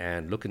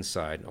and look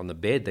inside. On the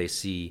bed, they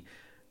see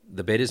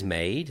the bed is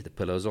made, the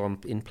pillows are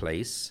in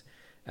place,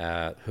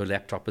 her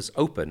laptop is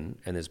open,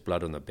 and there's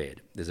blood on the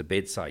bed. There's a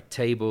bedside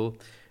table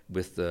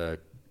with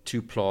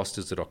 2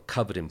 plasters that are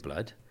covered in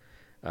blood.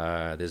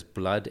 There's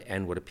blood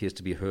and what appears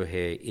to be her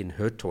hair in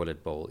her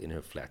toilet bowl in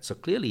her flat. So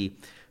clearly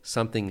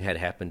something had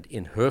happened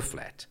in her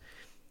flat,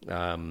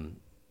 that,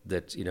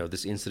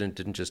 this incident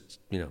didn't just,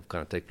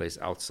 kind of take place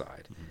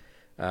outside.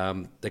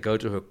 Mm-hmm. They go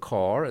to her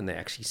car and they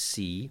actually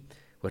see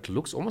what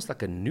looks almost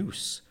like a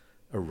noose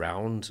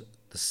around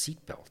the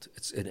seatbelt.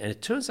 And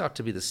it turns out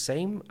to be the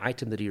same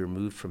item that he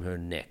removed from her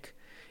neck.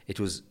 It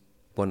was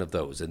one of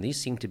those. And these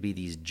seem to be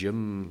these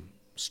gym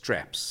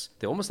straps.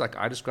 They're almost like,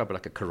 I describe it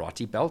like a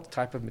karate belt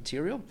type of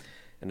material.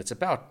 And it's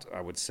about,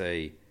 I would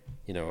say,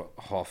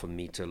 half a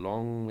meter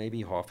long,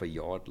 maybe half a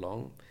yard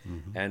long.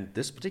 Mm-hmm. And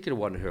this particular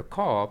one in her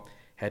car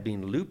had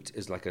been looped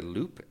as like a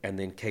loop and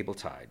then cable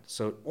tied.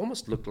 So it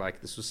almost looked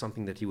like this was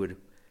something that he would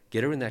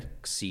get her in that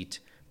seat,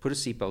 put a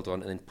seatbelt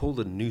on, and then pull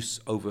the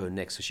noose over her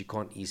neck so she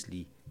can't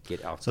easily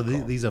get out. So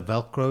these are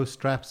Velcro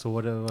straps or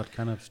whatever? What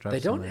kind of straps? They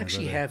don't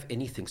actually have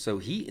anything. So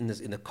he in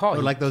the car.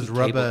 Like those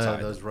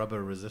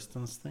rubber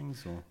resistance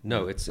things, or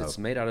no? It's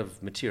made out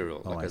of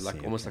material,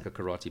 almost like a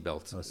karate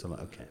belt. Oh, so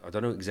okay. I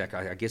don't know exactly.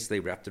 I guess they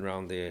wrapped it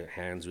around their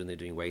hands when they're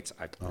doing weights.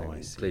 I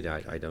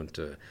don't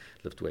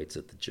lift weights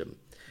at the gym.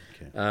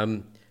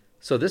 Okay.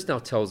 So this now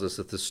tells us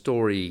that the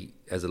story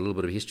has a little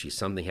bit of history.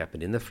 Something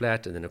happened in the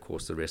flat, and then of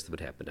course the rest of it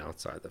happened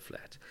outside the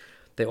flat.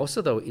 They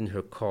also, though, in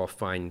her car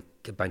find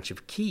a bunch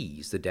of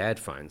keys. The dad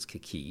finds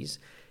keys,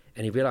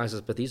 and he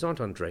realizes, but these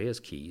aren't Andrea's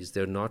keys.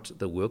 They're not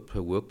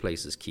her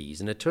workplace's keys.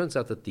 And it turns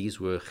out that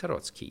these were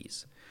Gerard's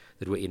keys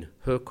that were in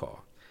her car.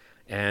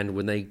 And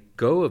when they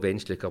go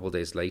eventually a couple of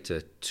days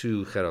later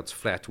to Gerard's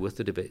flat with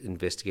the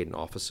investigating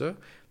officer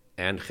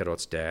and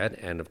Gerard's dad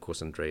and, of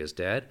course, Andrea's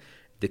dad,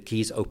 the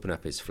keys open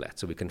up his flat.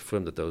 So we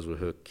confirmed that those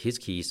were his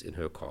keys in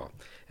her car.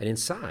 And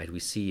inside, we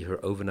see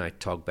her overnight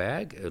tog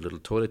bag, a little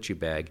toiletry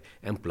bag,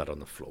 and blood on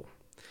the floor.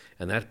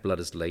 And that blood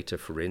is later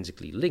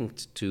forensically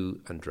linked to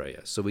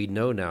Andrea. So we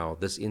know now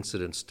this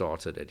incident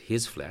started at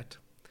his flat.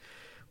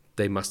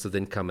 They must have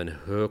then come in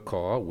her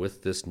car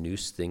with this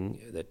noose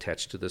thing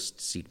attached to this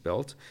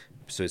seatbelt,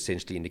 so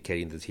essentially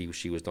indicating that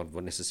she was not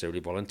necessarily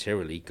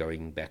voluntarily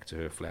going back to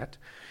her flat.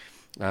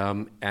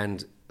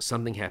 And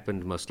something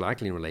happened, most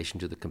likely in relation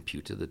to the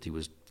computer, that he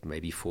was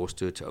maybe forced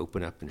to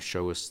open up and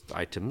show us the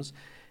items.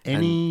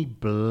 Any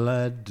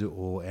blood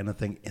or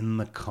anything in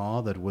the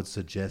car that would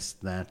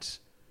suggest that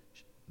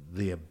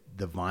the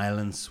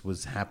violence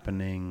was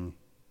happening?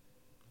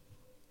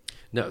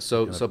 No,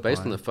 so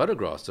based on the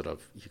photographs that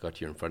you got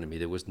here in front of me,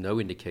 there was no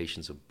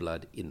indications of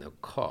blood in the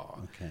car.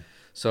 Okay.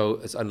 So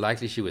it's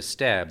unlikely she was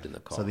stabbed in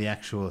the car.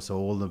 So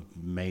all the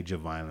major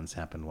violence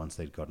happened once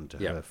they'd gotten to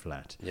her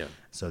flat. Yeah.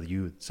 So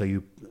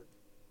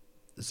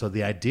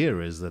the idea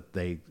is that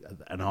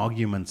an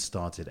argument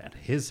started at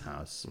his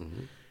house.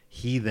 Mm-hmm.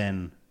 He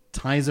then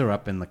ties her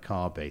up in the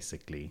car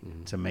basically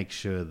to make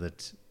sure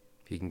that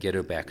he can get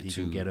her back to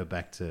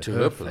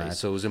her place. flat,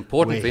 So it was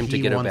important for him to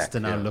get her back. He wants to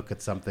now look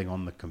at something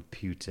on the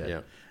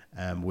computer,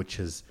 which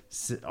has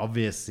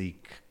obviously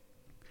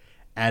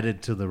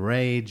added to the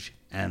rage,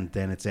 and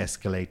then it's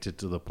escalated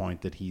to the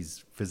point that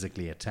he's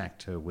physically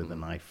attacked her with a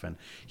knife. And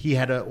he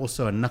had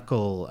also a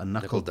knuckle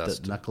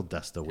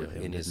duster with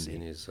him.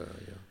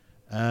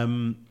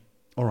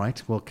 All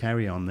right, well,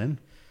 carry on then.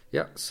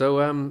 Yeah.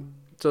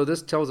 So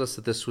this tells us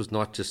that this was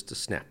not just a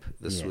snap.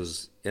 This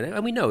was,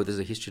 and we know there's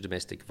a history of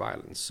domestic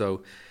violence.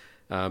 So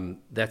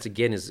that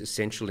again is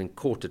essential in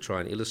court to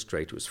try and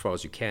illustrate, as far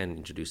as you can,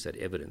 introduce that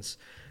evidence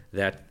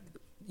that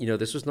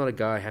this was not a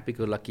guy,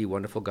 happy-go-lucky,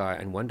 wonderful guy,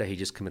 and one day he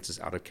just commits this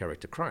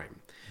out-of-character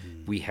crime.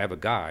 We have a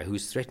guy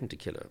who's threatened to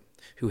kill her,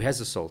 who has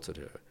assaulted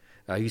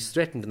her. He's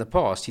threatened in the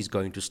past he's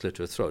going to slit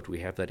her throat. We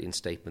have that in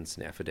statements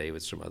and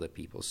affidavits from other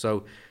people.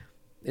 So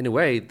in a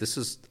way, this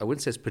is, I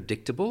wouldn't say it's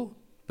predictable,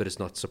 but it's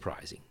not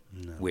surprising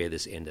where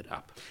this ended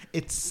up.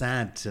 It's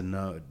sad to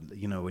know,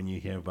 when you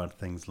hear about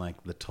things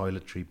like the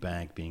toiletry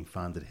bag being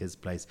found at his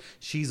place.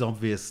 She's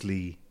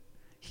obviously,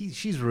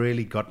 he's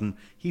really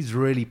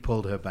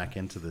pulled her back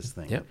into this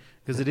thing. Yep.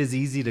 Because it is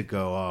easy to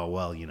go, oh,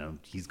 well,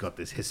 he's got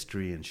this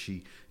history and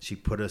she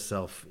put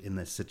herself in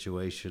this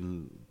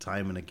situation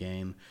time and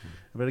again.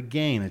 But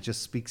again, it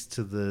just speaks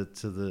to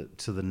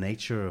the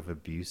nature of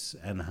abuse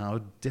and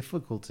how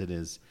difficult it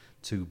is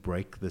to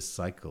break this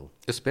cycle.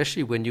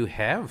 Especially when you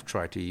have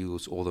tried to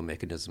use all the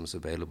mechanisms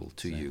available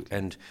to you.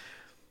 And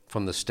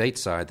from the state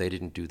side, they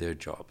didn't do their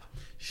job.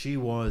 She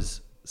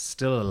was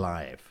still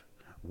alive,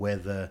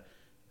 whether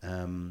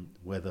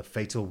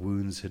fatal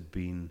wounds had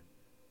been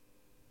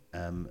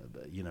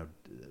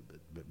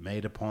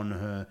made upon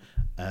her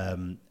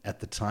at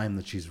the time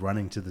that she's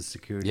running to the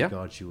security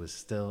guard. She was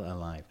still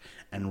alive,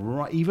 and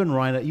even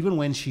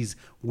when she's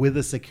with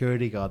a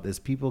security guard, there's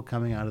people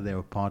coming out of their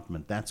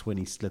apartment. That's when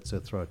he slits her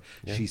throat.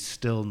 She's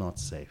still not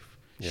safe.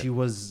 She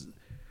was,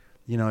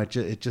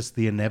 it just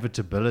the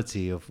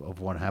inevitability of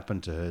what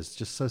happened to her is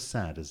just so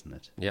sad, isn't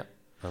it? Yeah,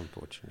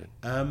 unfortunately.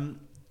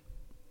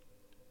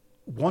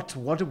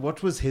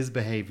 What was his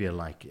behavior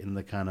like in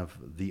the kind of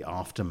the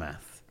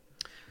aftermath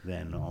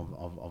then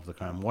of the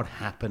crime? What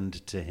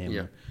happened to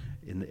him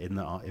in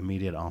the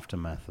immediate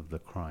aftermath of the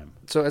crime?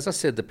 So as I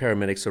said, the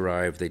paramedics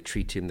arrive, they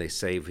treat him, they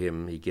save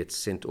him. He gets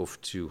sent off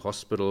to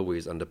hospital where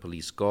he's under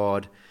police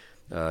guard.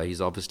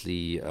 He's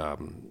obviously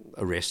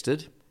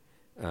arrested,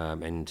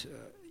 and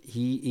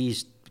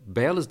his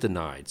bail is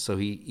denied. So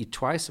he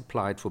twice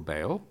applied for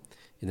bail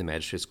in the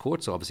magistrate's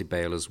court. So obviously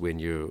bail is when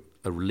you're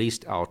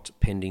released out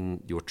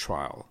pending your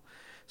trial,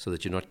 so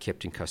that you're not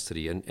kept in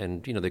custody,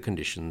 and the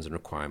conditions and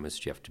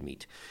requirements you have to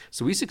meet.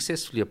 So we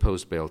successfully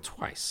opposed bail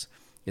twice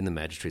in the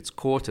magistrate's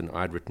court, and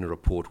I'd written a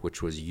report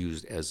which was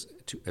used as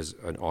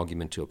an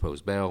argument to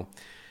oppose bail.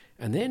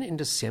 And then in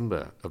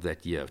December of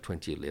that year, of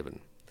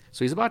 2011,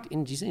 so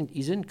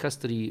he's in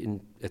custody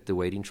at the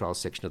waiting trial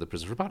section of the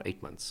prison for about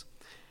 8 months.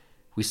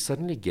 We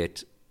suddenly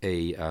get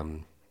a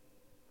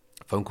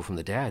phone call from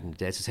the dad, and the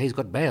dad says, "Hey, he's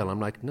got bail." I'm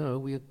like, "No,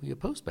 we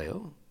opposed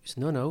bail." He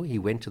said, "No, he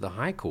went to the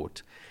High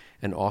Court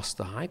and asked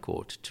the High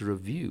Court to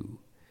review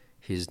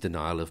his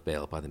denial of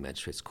bail by the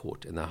magistrate's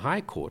court. And the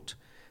High Court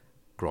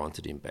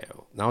granted him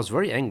bail. Now, I was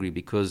very angry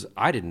because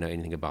I didn't know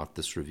anything about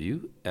this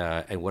review.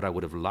 And what I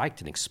would have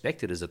liked and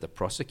expected is that the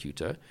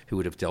prosecutor, who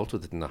would have dealt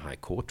with it in the High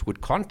Court,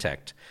 would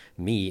contact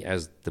me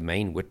as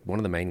one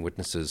of the main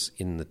witnesses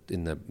in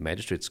the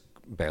magistrate's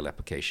bail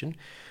application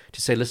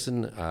to say,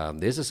 "Listen,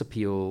 there's this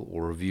appeal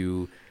or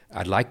review.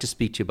 I'd like to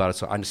speak to you about it,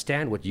 so I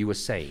understand what you were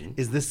saying."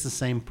 Is this the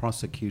same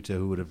prosecutor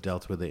who would have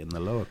dealt with it in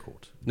the lower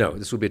court? No,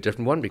 this would be a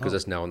different one because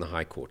it's now in the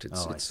High Court.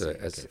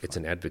 It's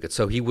an advocate.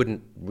 So he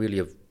wouldn't really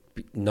have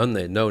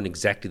known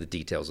exactly the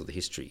details of the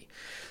history.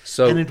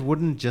 So, and it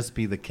wouldn't just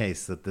be the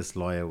case that this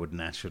lawyer would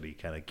naturally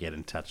kind of get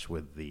in touch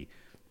with the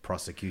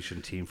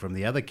prosecution team from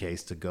the other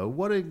case to go,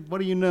 what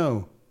do you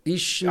know?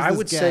 I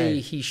would say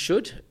he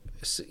should.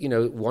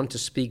 want to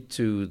speak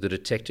to the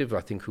detective,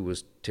 I think, who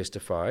was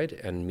testified,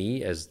 and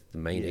me as the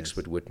main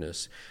expert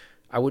witness,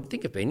 I would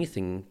think, if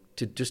anything,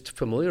 to just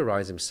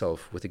familiarize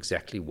himself with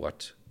exactly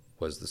what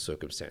was the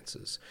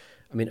circumstances.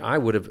 I mean, I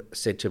would have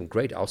said to him,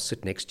 great, I'll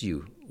sit next to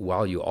you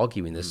while you're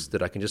arguing this,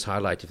 that I can just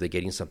highlight if they're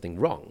getting something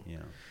wrong.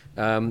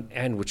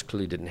 And which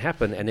clearly didn't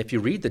happen. And if you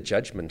read the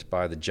judgment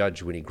by the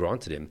judge when he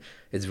granted him,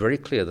 it's very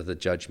clear that the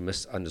judge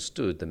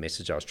misunderstood the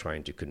message I was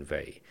trying to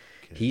convey.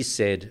 Okay. He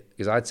said,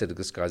 because I'd said that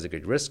this guy's a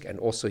great risk, and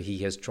also he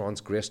has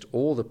transgressed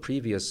all the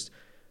previous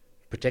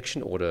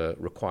protection order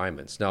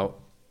requirements. Now,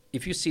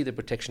 if you see the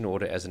protection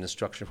order as an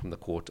instruction from the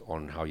court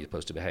on how you're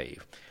supposed to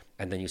behave,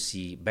 and then you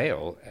see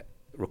bail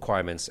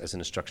requirements as an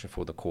instruction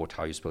for the court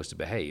how you're supposed to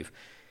behave,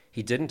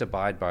 he didn't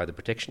abide by the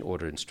protection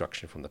order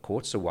instruction from the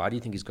court, so why do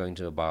you think he's going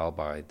to abide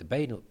by the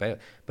bail?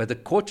 But the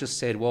court just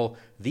said, well,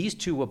 these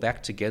two were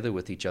back together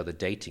with each other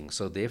dating,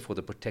 so therefore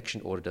the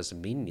protection order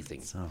doesn't mean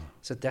anything.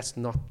 So that's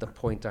not the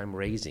point I'm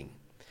raising.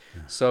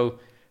 Yeah. So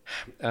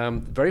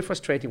very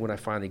frustrating when I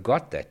finally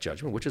got that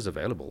judgment, which is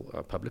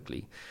available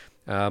publicly,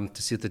 to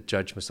see that the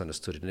judge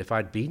misunderstood it. And if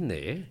I'd been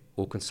there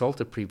or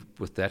consulted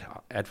with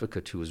that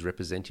advocate who was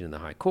representing in the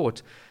High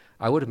Court,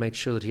 I would have made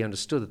sure that he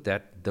understood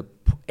that the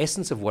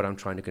essence of what I'm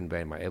trying to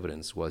convey in my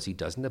evidence was he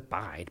doesn't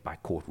abide by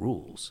court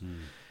rules.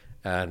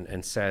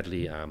 And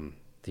sadly,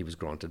 he was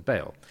granted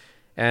bail.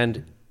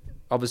 And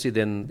obviously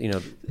then,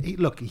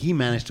 he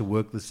managed to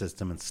work the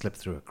system and slip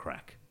through a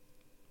crack.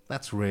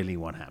 That's really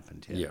what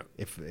happened here.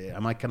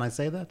 Yeah. Can I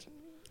say that?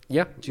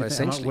 Yeah,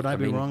 essentially. Would I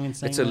be wrong in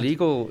saying it's a that?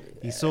 legal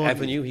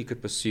avenue he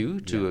could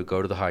pursue to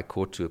go to the High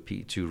Court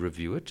to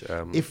review it.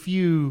 If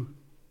you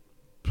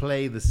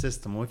play the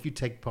system, or if you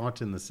take part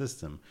in the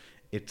system,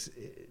 it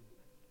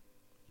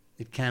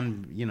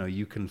can,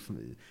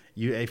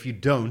 if you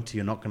don't,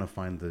 you're not going to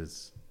find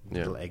those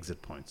little exit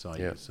points, are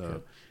you?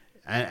 So,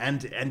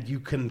 and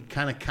you can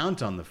kind of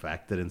count on the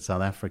fact that in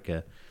South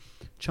Africa,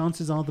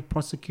 chances are the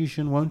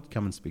prosecution won't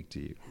come and speak to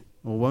you,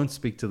 or won't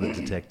speak to the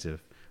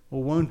detective,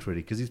 or won't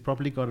really, because he's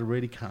probably got a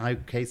really high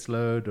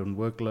caseload and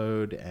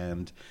workload,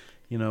 and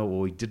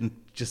or he didn't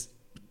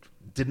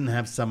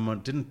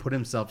put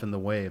himself in the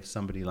way of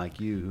somebody like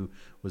you who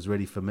was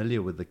really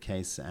familiar with the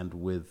case and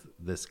with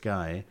this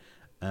guy,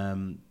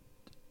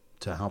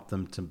 to help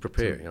them to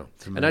prepare.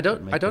 And I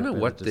don't know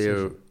what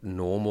their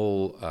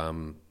normal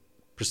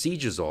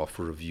procedures are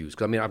for reviews.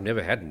 'Cause, I've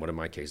never had one of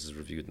my cases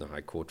reviewed in the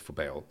High Court for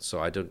bail, so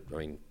I don't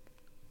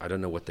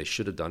know what they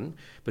should have done.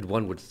 But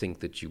one would think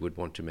that you would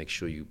want to make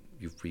sure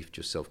you've briefed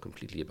yourself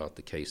completely about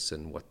the case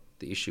and what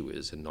the issue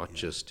is, and not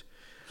just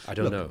I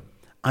don't know.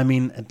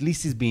 At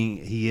least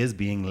he is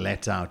being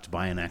let out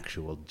by an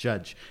actual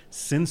judge.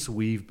 Since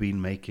we've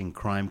been making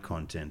crime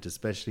content,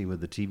 especially with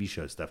the TV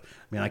show stuff,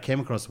 I came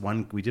across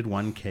we did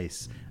one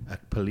case, a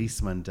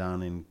policeman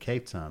down in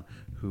Cape Town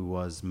who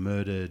was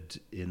murdered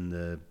in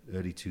the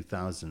early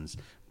 2000s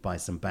by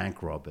some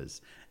bank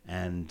robbers.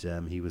 And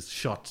he was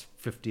shot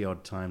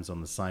 50-odd times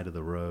on the side of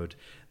the road.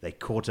 They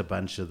caught a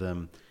bunch of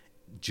them.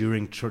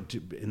 In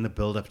the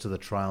build-up to the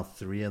trial,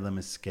 3 of them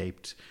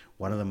escaped.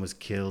 1 of them was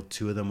killed.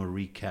 2 of them were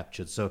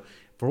recaptured. So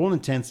for all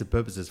intents and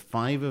purposes,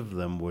 5 of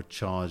them were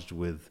charged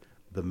with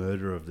the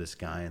murder of this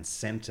guy and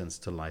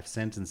sentenced to life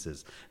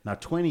sentences. Now,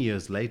 20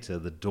 years later,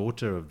 the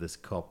daughter of this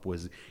cop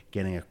was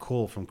getting a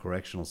call from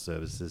correctional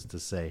services to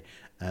say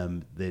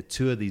the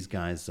 2 of these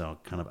guys are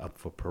kind of up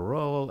for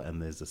parole,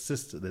 and there's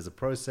a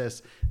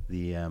process.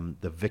 The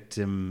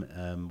victim,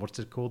 what's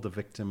it called? The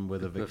victim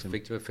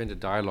offender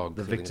dialogue.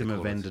 The victim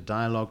offender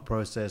dialogue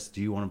process. Do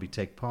you want to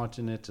take part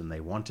in it? And they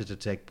wanted to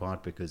take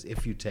part, because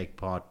if you take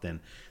part, then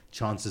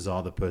chances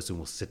are the person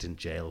will sit in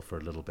jail for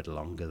a little bit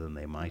longer than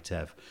they might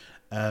have.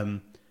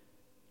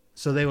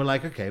 So they were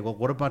like, okay, well,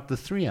 what about the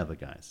 3 other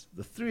guys?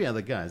 The 3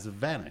 other guys have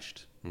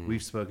vanished.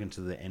 We've spoken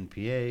to the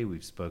NPA,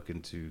 we've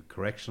spoken to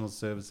correctional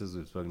services,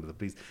 we've spoken to the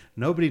police.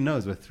 Nobody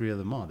knows where 3 of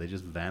them are. They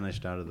just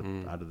vanished out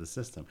of the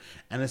system.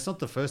 And it's not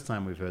the first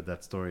time we've heard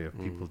that story of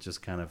people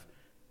just kind of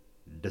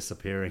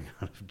disappearing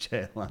out of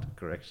jail, out of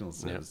correctional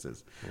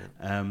services.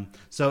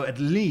 So at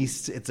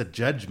least it's a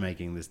judge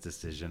making this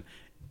decision.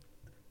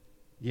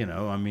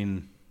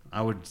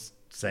 I would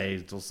say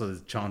it's also the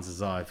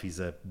chances are, if he's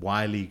a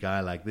wily guy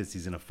like this,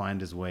 he's going to find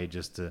his way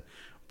just to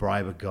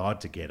bribe a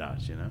guard to get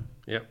out,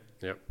 Yep.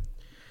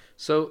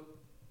 So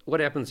what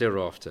happens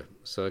thereafter?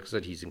 So like I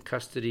said, he's in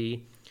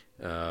custody.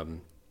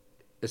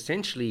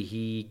 Essentially,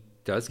 he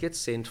does get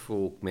sent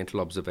for mental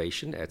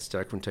observation at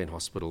Sterkfontein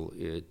Hospital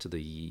to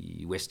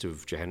the west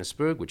of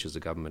Johannesburg, which is a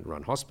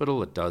government-run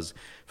hospital. It does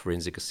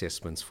forensic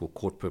assessments for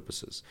court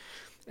purposes.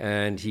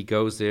 And he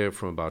goes there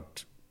from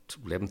about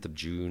 11th of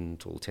June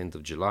till 10th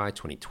of July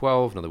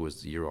 2012, in other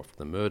words, the year after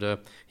the murder.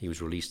 He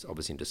was released,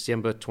 obviously, in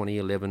December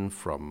 2011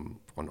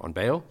 on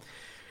bail.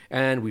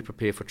 And we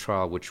prepare for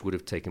trial, which would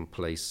have taken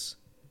place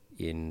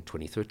in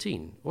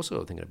 2013,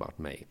 also thinking about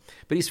May.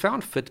 But he's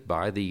found fit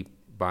by the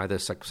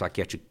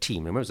psychiatric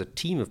team. Remember, it was a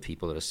team of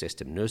people that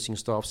assessed him: nursing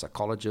staff,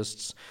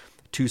 psychologists,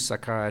 2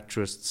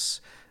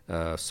 psychiatrists,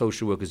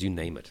 social workers, you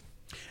name it.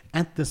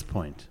 At this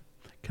point,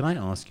 Can I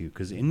ask you,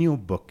 because in your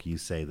book you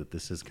say that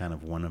this is kind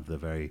of one of the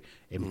very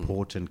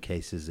important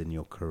cases in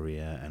your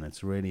career, and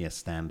it's really a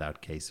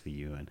standout case for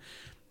you. And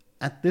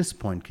at this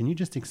point, can you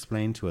just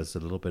explain to us a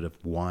little bit of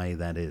why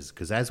that is?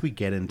 Because as we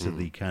get into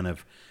the kind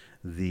of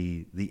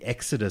the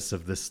exodus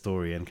of this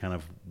story and kind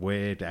of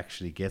where it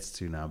actually gets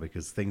to now,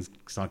 because things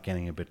start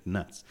getting a bit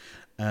nuts,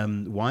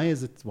 why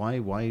is it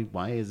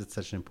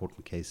such an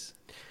important case?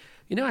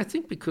 I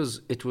think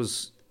because it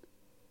was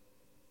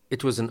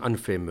an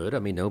unfair murder. I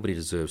mean, nobody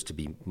deserves to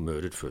be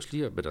murdered,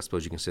 firstly, but I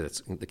suppose you can say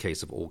that's the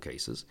case of all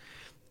cases,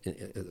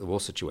 of all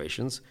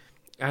situations.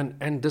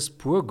 And this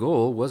poor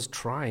girl was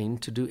trying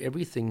to do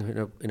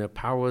everything in her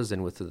powers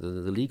and with the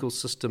legal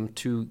system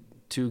to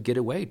get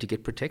away, to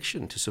get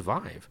protection, to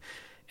survive.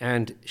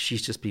 And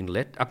she's just been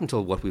up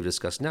until what we've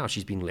discussed now,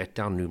 she's been let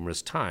down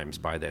numerous times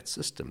by that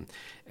system.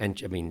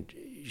 And, I mean,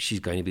 she's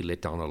going to be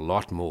let down a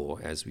lot more,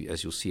 as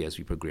you'll see as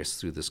we progress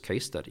through this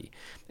case study.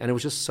 And it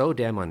was just so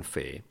damn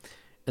unfair.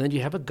 And then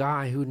you have a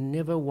guy who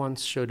never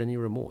once showed any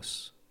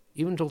remorse.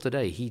 Even till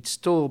today, he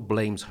still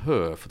blames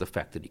her for the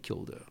fact that he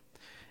killed her.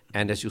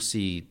 And as you'll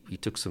see, he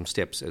took some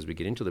steps as we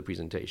get into the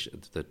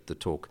presentation, the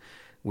talk,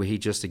 where he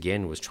just,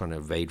 again, was trying to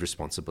evade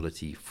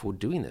responsibility for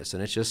doing this.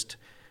 And it's just,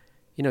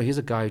 here's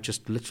a guy who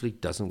just literally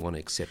doesn't want to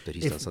accept that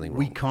he's done something wrong.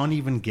 We can't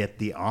even get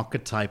the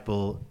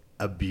archetypal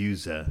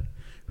abuser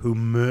who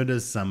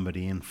murders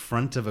somebody in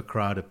front of a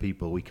crowd of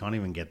people. We can't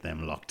even get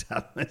them locked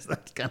up.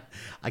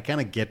 I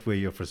kind of get where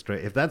your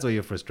frustration, if that's where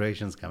your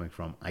frustration's coming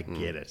from, I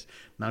get it.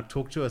 Now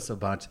talk to us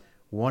about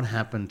what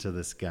happened to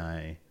this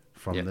guy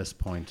from this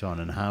point on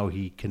and how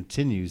he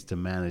continues to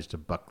manage to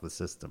buck the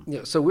system.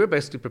 Yeah, so we're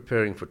basically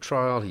preparing for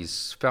trial.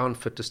 He's found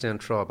fit to stand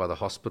trial by the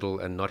hospital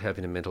and not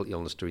having a mental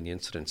illness during the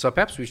incident. So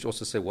perhaps we should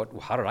also say,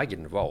 how did I get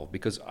involved?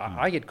 Because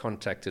I get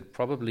contacted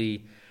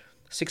probably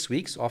 6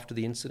 weeks after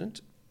the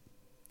incident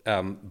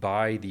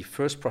by the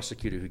first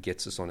prosecutor who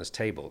gets us on his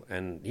table.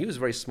 And he was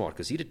very smart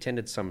because he'd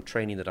attended some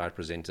training that I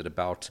presented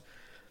about,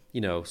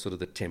 sort of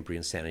the temporary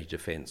insanity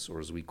defense, or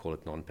as we call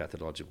it,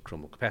 non-pathological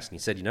criminal capacity. He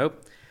said,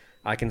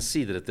 I can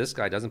see that if this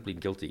guy doesn't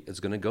plead guilty, it's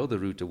going to go the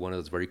route of one of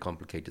those very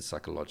complicated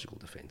psychological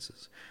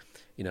defenses.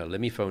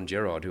 Let me phone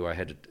Gerhard, who I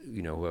had,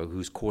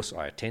 whose course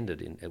I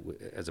attended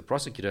as a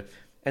prosecutor,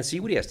 and see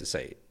what he has to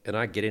say. And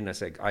I get in and I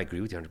say, I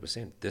agree with you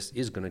 100%. This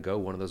is going to go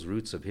one of those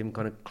routes of him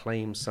going to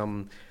claim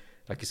some,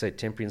 like you say,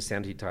 temporary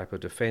insanity type of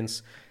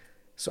defense.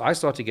 So I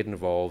start to get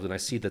involved, and I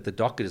see that the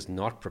docket is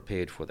not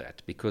prepared for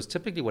that, because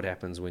typically what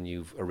happens when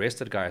you've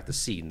arrested a guy at the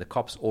scene, the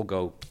cops all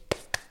go,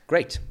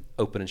 great,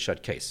 open and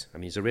shut case. I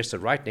mean, he's arrested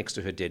right next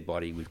to her dead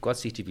body. We've got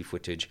CCTV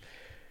footage.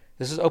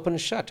 This is open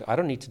and shut. I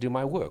don't need to do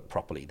my work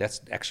properly.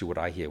 That's actually what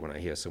I hear when I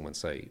hear someone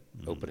say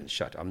open and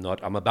shut.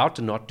 I'm about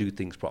to not do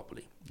things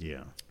properly.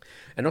 Yeah.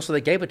 And also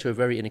they gave it to a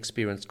very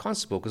inexperienced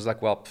constable because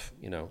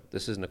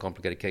this isn't a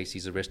complicated case.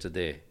 He's arrested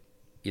there.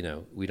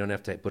 We don't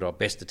have to put our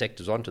best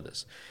detectives onto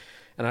this.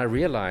 And I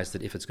realized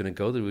that if it's going to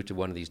go the route of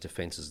one of these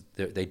defenses,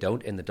 they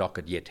don't in the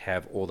docket yet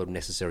have all the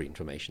necessary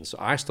information. So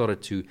I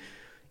started to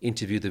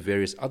interview the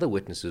various other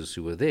witnesses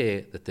who were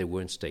there that there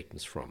weren't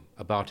statements from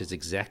about his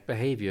exact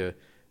behavior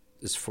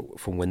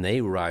from when they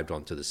arrived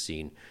onto the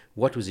scene.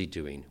 What was he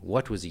doing?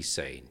 What was he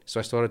saying? So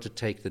I started to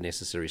take the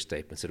necessary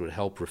statements that would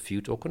help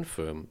refute or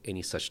confirm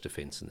any such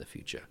defense in the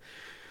future.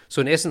 So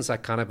in essence, I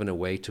kind of in a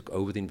way took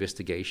over the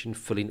investigation,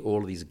 filling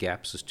all of these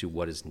gaps as to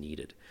what is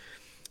needed.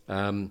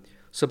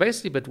 So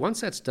basically, but once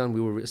that's done,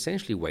 we were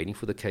essentially waiting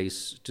for the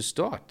case to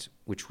start,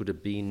 which would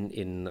have been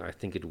in, I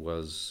think it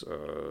was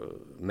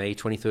May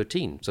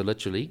 2013, so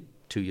literally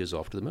 2 years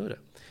after the murder.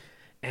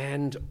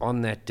 And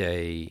on that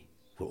day,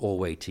 we're all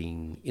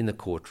waiting in the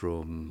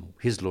courtroom,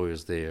 his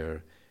lawyer's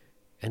there,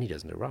 and he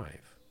doesn't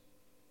arrive.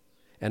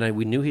 And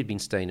we knew he'd been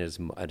staying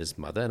at his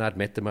mother, and I'd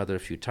met the mother a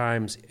few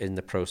times in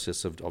the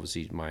process of,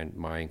 obviously,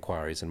 my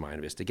inquiries and my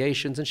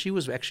investigations, and she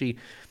was actually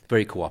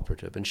very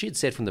cooperative. And she had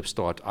said from the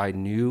start, I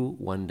knew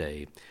one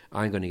day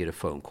I'm going to get a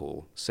phone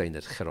call saying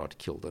that Gerhard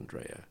killed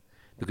Andrea,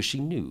 because she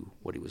knew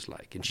what he was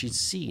like, and she'd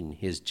seen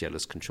his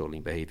jealous,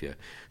 controlling behavior,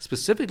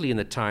 specifically in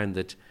the time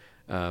that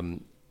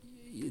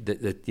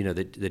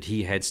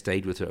he had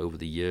stayed with her over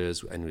the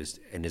years and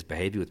his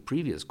behavior with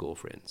previous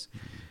girlfriends.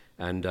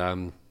 Mm-hmm.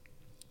 And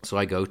so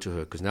I go to her,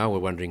 because now we're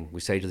wondering, we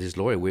say to his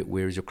lawyer,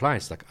 where is your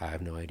client? It's like, I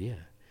have no idea.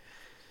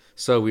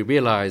 So we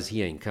realize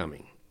he ain't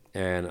coming.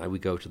 And we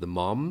go to the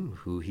mom,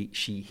 who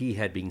he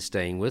had been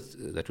staying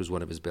with. That was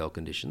one of his bail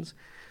conditions.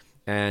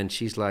 And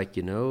she's like,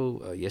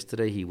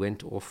 yesterday he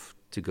went off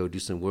to go do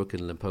some work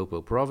in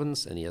Limpopo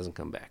province, and he hasn't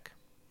come back.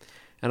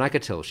 And I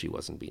could tell she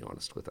wasn't being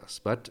honest with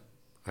us. But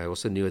I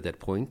also knew at that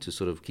point to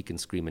sort of kick and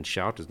scream and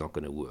shout is not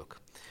going to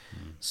work.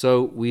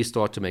 So we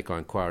start to make our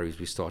inquiries.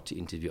 We start to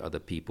interview other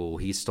people.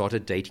 He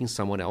started dating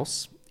someone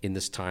else in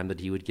this time that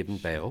he would give him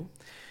bail.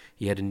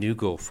 He had a new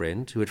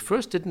girlfriend who at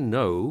first didn't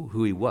know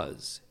who he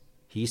was.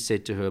 He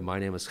said to her, my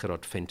name is Andrea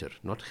Venter,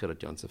 not Gerhard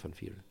Jansen van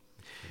Vuuren.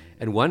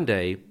 And one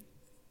day,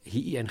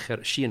 she and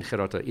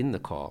Gerhard are in the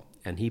car,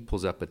 and he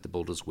pulls up at the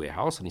builder's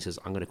warehouse, and he says,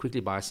 I'm going to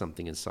quickly buy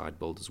something inside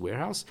builder's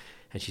warehouse.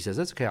 And she says,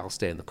 that's okay, I'll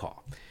stay in the car.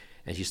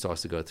 And she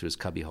starts to go through his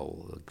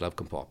cubbyhole, the glove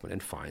compartment,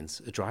 and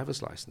finds a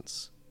driver's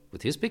license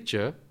with his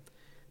picture,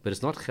 but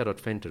it's not Gerhard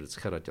Venter, it's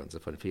Gerhard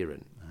Janse van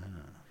Vuuren.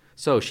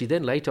 So she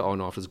then later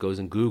on afterwards goes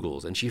and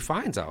Googles, and she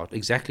finds out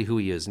exactly who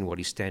he is and what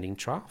he's standing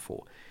trial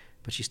for.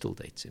 But she still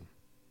dates him.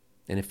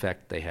 And in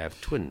fact, they have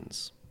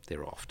twins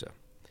thereafter.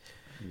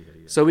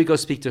 So we go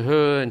speak to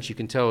her, and she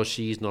can tell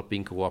she's not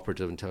being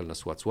cooperative and telling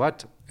us what's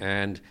what.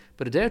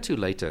 But a day or two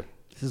later...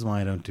 This is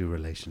why I don't do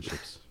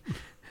relationships.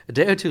 A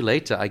day or two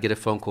later, I get a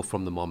phone call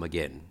from the mom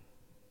again.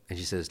 And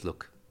she says,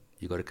 look,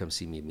 you got to come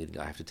see me immediately.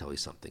 I have to tell you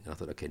something. And I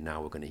thought, okay,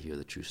 now we're going to hear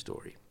the true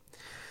story.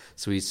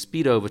 So we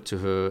speed over to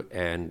her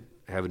and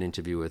have an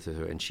interview with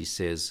her. And she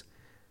says,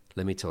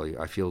 let me tell you,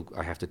 I feel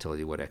I have to tell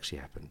you what actually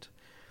happened.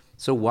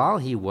 So while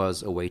he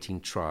was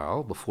awaiting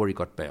trial, before he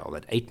got bail,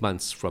 at 8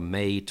 months from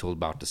May till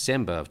about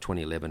December of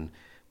 2011,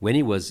 when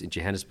he was in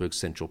Johannesburg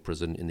Central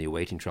Prison in the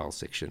awaiting trial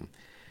section,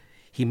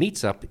 he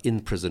meets up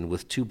in prison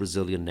with 2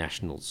 Brazilian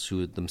nationals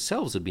who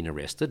themselves had been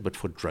arrested, but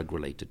for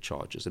drug-related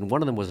charges. And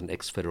one of them was an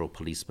ex-federal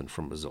policeman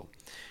from Brazil.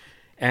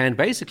 And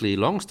basically,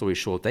 long story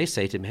short, they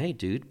say to him, hey,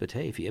 dude, but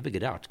hey, if you ever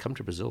get out, come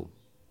to Brazil.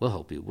 We'll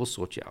help you. We'll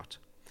sort you out.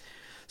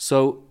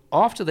 So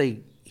after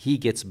he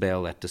gets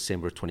bail at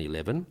December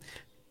 2011,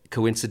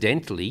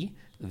 coincidentally,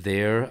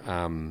 their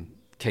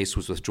case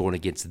was withdrawn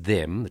against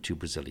them, the 2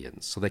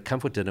 Brazilians. So they come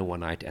for dinner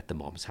one night at the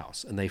mom's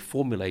house, and they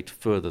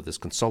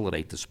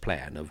consolidate this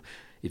plan of,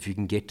 if you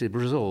can get to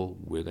Brazil,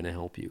 we're going to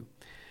help you.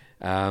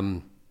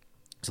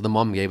 So the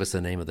mom gave us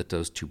the name of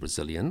those 2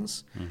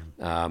 Brazilians,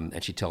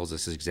 and she tells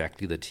us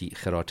exactly that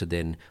Gerhard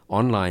then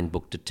online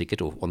booked a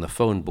ticket, or on the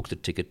phone booked a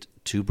ticket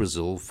to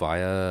Brazil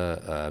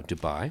via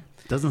Dubai.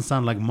 Doesn't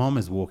sound like mom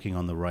is walking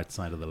on the right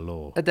side of the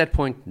law. At that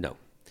point, no.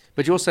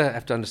 But you also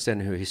have to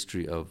understand her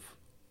history of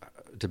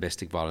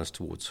domestic violence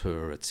towards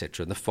her,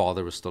 etc. And the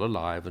father was still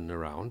alive and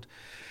around.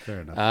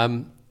 Fair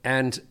enough.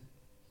 And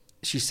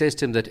she says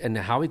to him that, and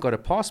how he got a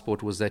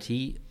passport was that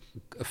a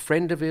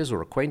friend of his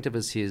or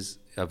acquaintance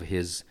of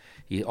his,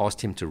 he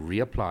asked him to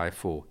reapply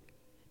for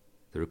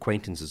their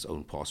acquaintance's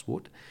own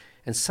passport,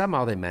 and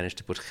somehow they managed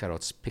to put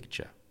Gerard's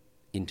picture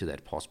into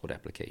that passport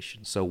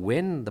application. So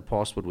when the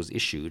passport was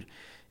issued,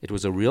 it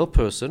was a real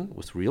person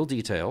with real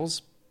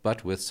details,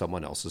 but with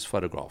someone else's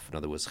photograph, in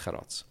other words,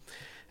 Gerard's.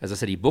 As I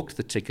said, he booked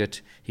the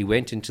ticket, he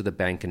went into the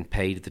bank and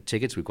paid the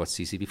tickets. We've got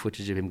CCTV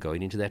footage of him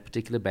going into that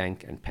particular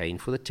bank and paying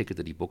for the ticket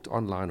that he booked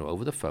online or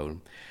over the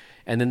phone.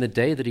 And then the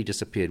day that he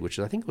disappeared, which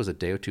I think was a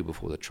day or two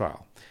before the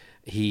trial,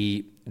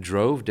 his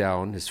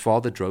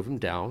father drove him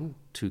down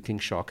to King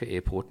Shaka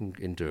Airport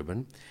in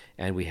Durban,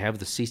 and we have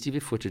the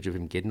CCTV footage of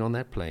him getting on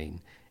that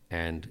plane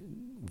and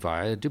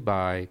via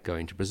Dubai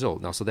going to Brazil.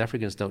 Now, South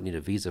Africans don't need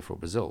a visa for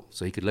Brazil,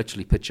 so he could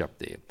literally pitch up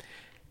there.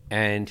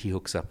 And he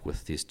hooks up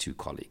with his 2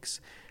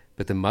 colleagues.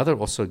 But the mother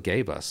also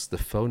gave us the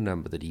phone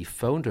number that he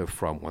phoned her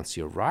from once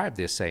he arrived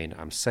there, saying,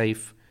 I'm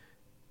safe,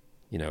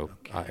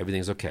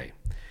 everything's okay.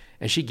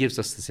 And she gives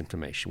us this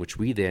information, which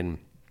we then,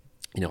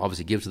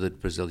 obviously give to the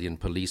Brazilian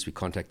police. We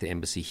contact the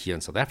embassy here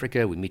in South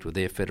Africa. We meet with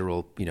their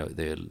federal,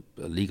 their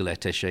legal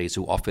attachés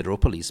who are federal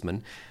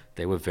policemen.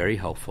 They were very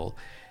helpful.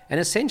 And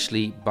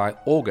essentially, by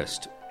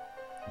August,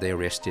 they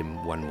arrest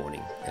him one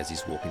morning as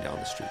he's walking down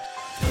the street.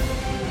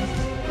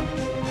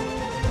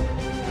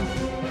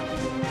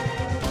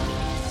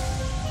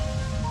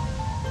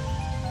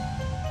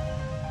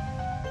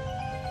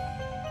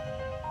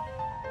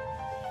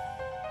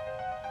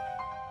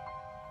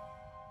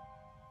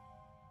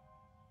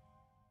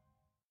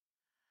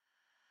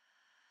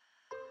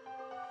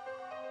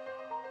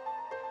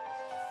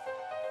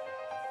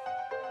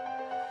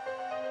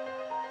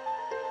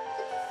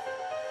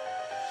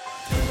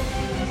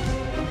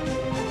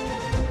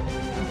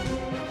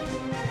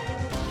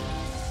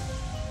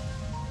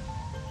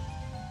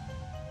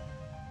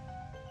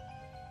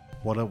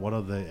 What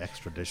are the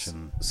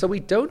extradition? So we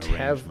don't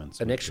have arrangements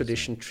an with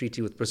extradition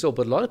treaty with Brazil,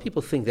 but a lot of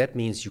people think that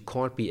means you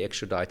can't be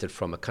extradited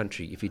from a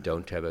country if you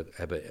don't have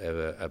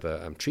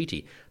a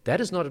treaty.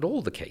 That is not at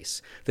all the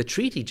case. The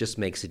treaty just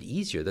makes it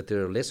easier, that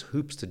there are less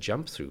hoops to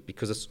jump through,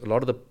 because a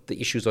lot of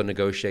the issues are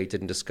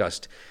negotiated and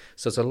discussed.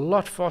 So it's a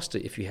lot faster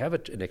if you have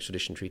an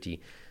extradition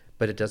treaty,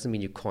 but it doesn't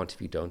mean you can't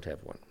if you don't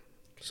have one.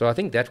 So I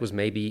think that was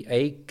maybe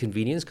A,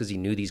 convenience, because he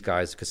knew these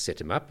guys could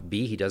set him up.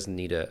 B, he doesn't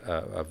need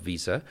a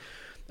visa.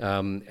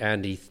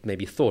 And he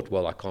maybe thought,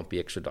 well, I can't be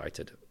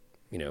extradited,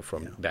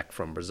 back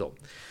from Brazil.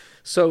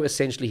 So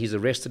essentially, he's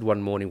arrested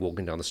one morning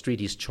walking down the street.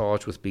 He's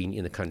charged with being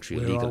in the country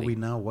illegally. Where are we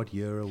now? What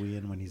year are we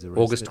in when he's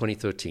arrested? August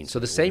 2013. So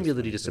the same year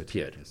that he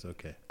disappeared. Yes,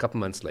 okay. A couple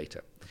months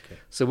later. Okay.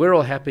 So we're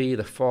all happy.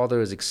 The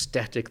father is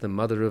ecstatic. The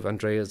mother of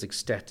Andrea is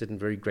ecstatic and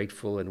very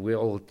grateful. And we're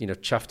all,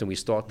 chuffed. And we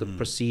start the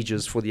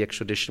procedures for the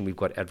extradition. We've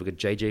got Advocate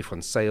J.J.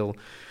 van Zyl,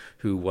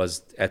 who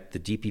was at the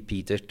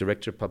DPP,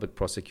 Director of Public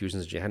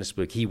Prosecutions in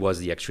Johannesburg. He was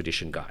the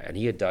extradition guy, and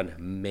he had done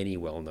many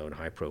well-known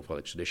high-profile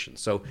extraditions.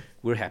 So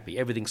we're happy.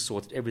 Everything's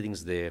sorted.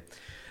 Everything's there.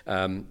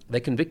 They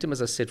convict him,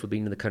 as I said, for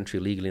being in the country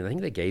illegally, and I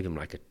think they gave him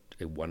like a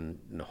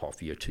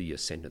 1.5-year, 2-year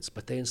sentence,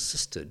 but they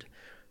insisted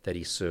that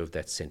he serve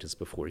that sentence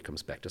before he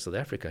comes back to South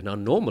Africa. Now,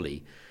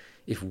 normally,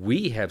 if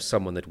we have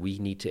someone that we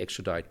need to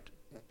extradite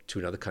to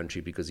another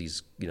country because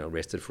he's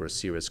arrested for a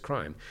serious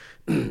crime,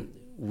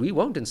 we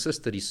won't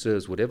insist that he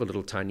serves whatever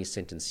little tiny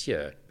sentence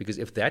here, because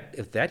if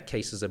that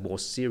case is a more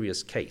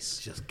serious case,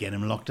 Just get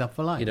him locked up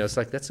for life. it's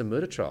like that's a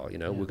murder trial.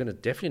 We're going to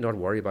definitely not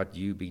worry about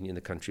you being in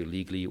the country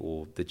illegally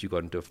or that you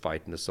got into a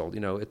fight and assault.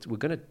 We're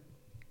going to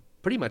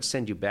pretty much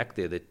send you back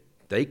there that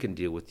they can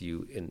deal with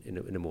you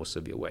in a more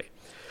severe way.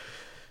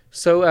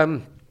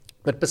 So,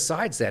 but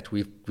besides that,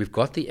 we've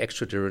got the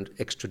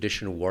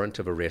extradition warrant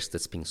of arrest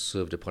that's being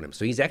served upon him.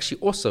 So he's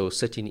actually also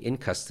sitting in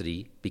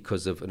custody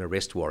because of an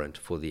arrest warrant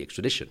for the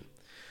extradition.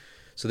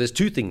 So there's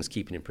two things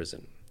keeping him in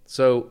prison.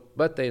 So,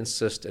 but they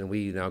insist, and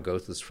we now go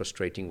through this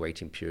frustrating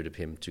waiting period of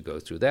him to go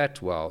through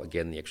that, while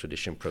again the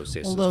extradition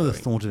process Although is the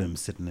thought of him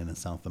sitting in a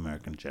South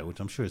American jail, which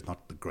I'm sure is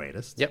not the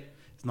greatest. Yep.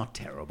 It's not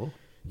terrible.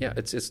 Yeah,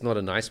 it's not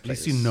a nice At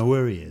place. least you know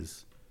where he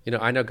is.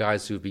 I know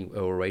guys who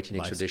are awaiting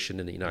Life's extradition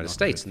in the United not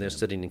States, good and they're for them.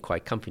 sitting in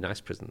quite comfy,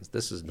 nice prisons.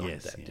 This is not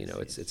Yes, that.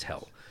 yes, It's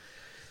hell.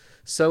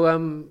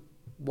 So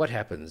what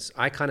happens?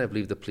 I kind of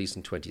leave the police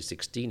in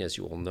 2016, as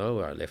you all know.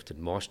 I left in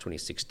March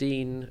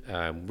 2016.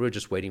 We're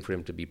just waiting for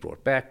him to be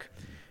brought back.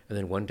 And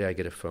then one day I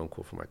get a phone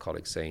call from my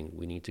colleague saying,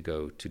 we need to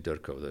go to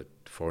DIRCO, the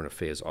Foreign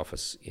Affairs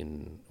Office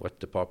in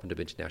Department of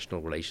International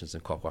Relations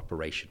and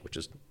Cooperation, which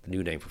is the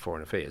new name for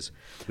Foreign Affairs.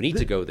 We need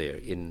to go there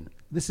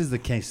This is the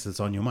case that's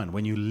on your mind.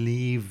 When you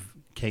leave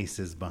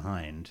cases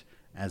behind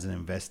as an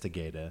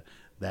investigator,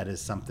 that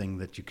is something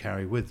that you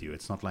carry with you.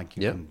 It's not like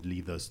you can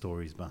leave those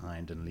stories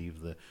behind and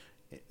leave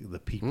the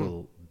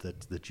people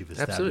that you've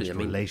established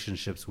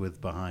relationships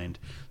with behind.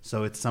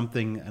 So it's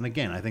something, and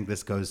again, I think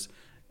this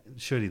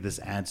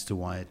adds to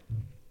why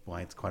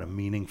it's quite a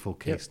meaningful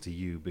case to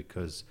you,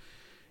 because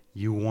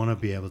you want to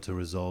be able to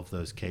resolve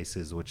those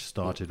cases which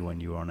started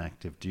when you were on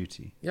active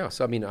duty. Yeah,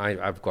 so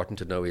I've gotten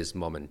to know his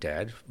mom and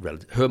dad,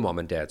 her mom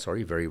and dad,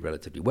 very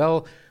relatively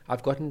well.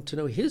 I've gotten to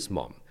know his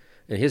mom.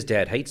 And his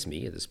dad hates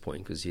me at this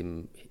point because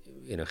Gerhard,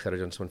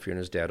 Jansen and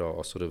his dad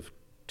are sort of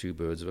two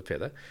birds of a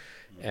feather.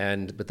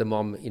 But the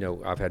mom,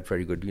 I've had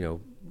very good,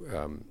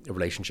 a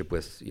relationship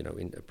with, in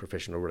a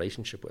professional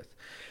relationship with.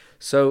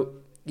 So,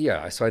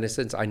 so in a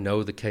sense, I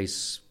know the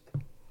case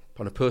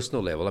on a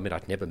personal level. I mean,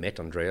 I'd never met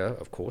Andrea,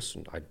 of course,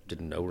 and I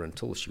didn't know her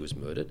until she was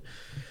murdered.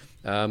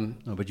 No,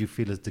 but you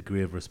feel a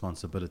degree of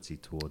responsibility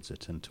towards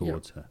it and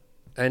towards her.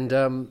 And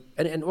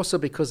also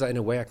because in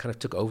a way I kind of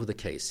took over the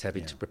case,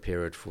 having to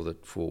prepare it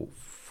for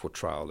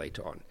trial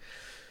later on.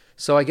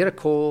 So I get a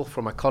call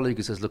from my colleague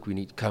who says, "Look, we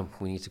need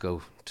to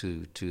go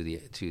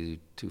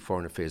to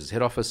Foreign Affairs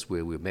head office,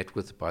 where we're met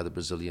with by the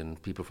Brazilian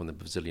people from the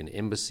Brazilian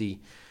embassy."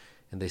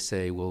 And they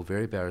say, "Well,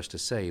 very embarrassed to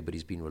say, but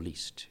he's been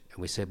released." And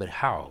we say, "But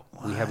how?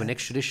 What? We have an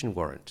extradition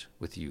warrant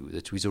with you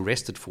that he's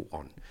arrested for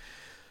on."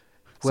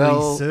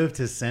 So he served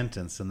his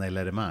sentence and they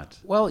let him out?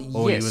 Well,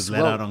 or yes. he was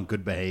let out on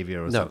good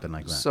behavior or something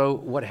like that? So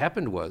what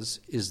happened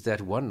is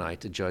that one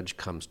night a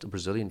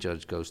Brazilian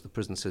judge goes to the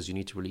prison and says, "You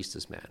need to release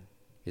this man.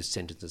 His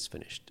sentence is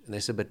finished." And they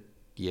said, but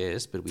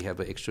we have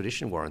an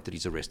extradition warrant that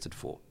he's arrested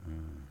for,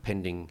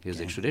 pending his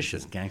extradition.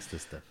 This gangster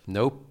stuff.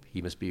 Nope,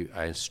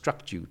 I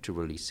instruct you to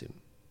release him.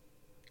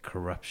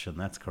 Corruption.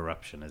 That's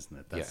corruption,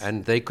 isn't it?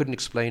 And they couldn't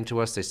explain to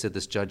us. They said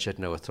this judge had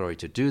no authority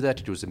to do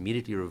that. It was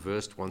immediately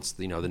reversed once,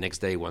 the next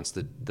day, once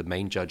the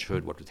main judge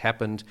heard what had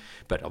happened.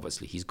 But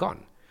obviously he's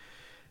gone.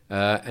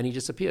 And he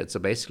disappeared. So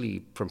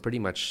basically from pretty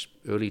much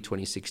early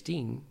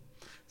 2016.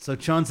 So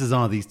chances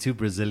are these two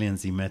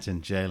Brazilians he met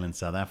in jail in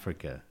South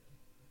Africa,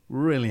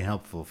 really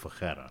helpful for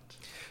Gerhard.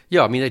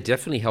 Yeah, I mean, they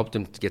definitely helped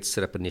him to get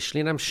set up initially.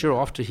 And I'm sure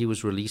after he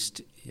was released,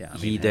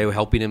 they were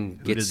helping him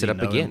get set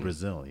up again. In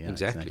Brazil, yeah,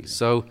 exactly.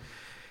 So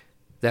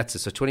that's it.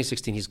 So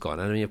 2016, he's gone.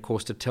 And I mean, of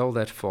course, to tell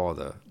that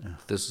father,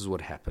 this is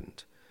what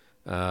happened.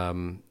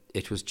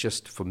 It was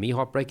just, for me,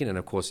 heartbreaking, and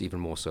of course, even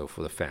more so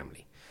for the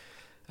family.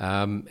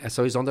 And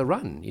so he's on the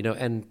run,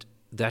 and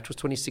that was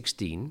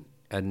 2016,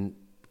 and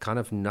kind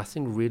of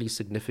nothing really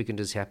significant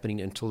is happening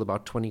until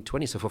about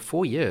 2020. So for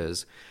 4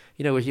 years,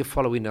 you're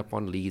following up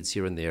on leads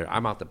here and there.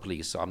 I'm out the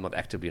police, so I'm not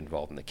actively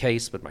involved in the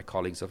case, but my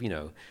colleagues are,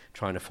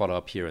 trying to follow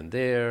up here and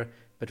there,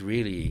 but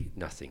really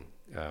nothing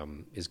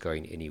is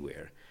going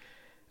anywhere.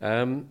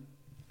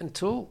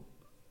 Until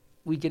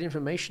we get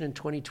information in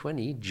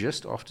 2020,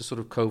 just after sort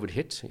of COVID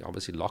hit,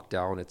 obviously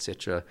lockdown,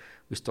 etc.,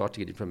 we start to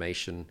get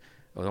information,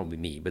 well, not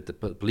me, but the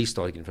police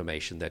started getting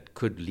information that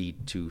could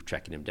lead to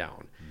tracking him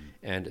down.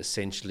 And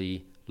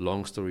essentially,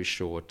 long story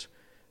short,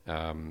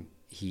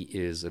 he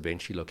is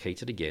eventually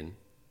located again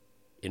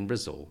in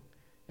Brazil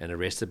and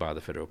arrested by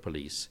the federal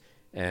police.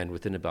 And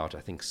within about, I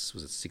think,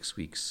 was it 6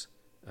 weeks,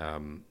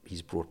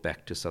 he's brought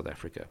back to South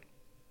Africa.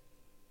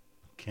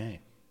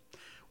 Okay.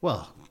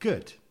 Well,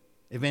 good.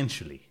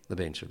 Eventually.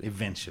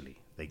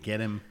 They get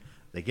him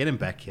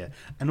back here.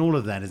 And all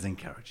of that is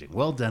encouraging.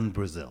 Well done,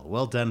 Brazil.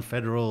 Well done,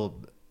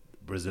 federal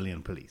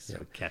Brazilian police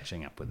for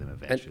catching up with him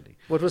eventually. And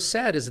what was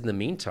sad is in the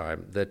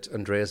meantime that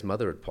Andrea's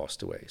mother had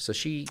passed away. So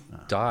she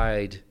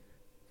died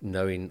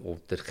knowing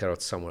that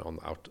Gerard's somewhere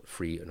out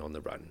free and on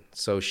the run.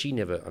 So she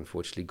never,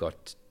 unfortunately,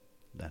 got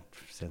that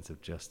sense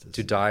of justice.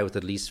 To die with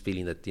at least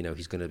feeling that,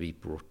 he's going to be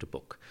brought to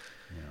book.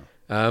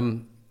 Yeah.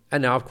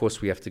 And now, of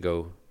course, we have to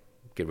go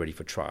get ready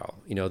for trial.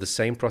 The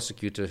same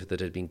prosecutor that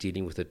had been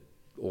dealing with it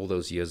all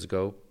those years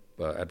ago,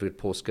 Advocate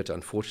Porskett,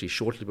 unfortunately,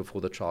 shortly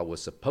before the trial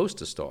was supposed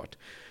to start,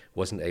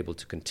 wasn't able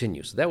to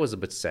continue. So that was a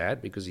bit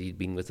sad because he'd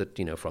been with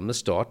it, from the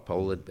start.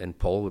 Paul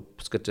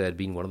Porskett had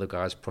been one of the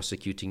guys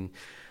prosecuting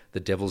the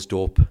Devil's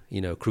Dorp,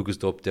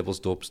 Krugersdorp, Devil's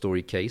Dorp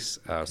story case.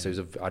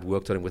 So I'd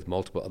worked on him with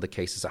multiple other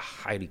cases, a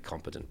highly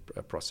competent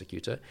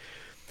prosecutor.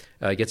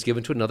 Gets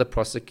given to another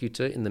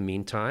prosecutor in the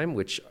meantime,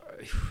 which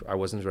I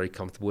wasn't very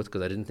comfortable with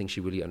because I didn't think she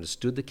really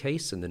understood the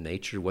case and the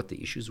nature of what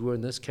the issues were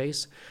in this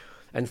case.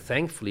 And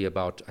thankfully,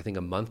 about, I think,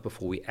 a month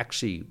before we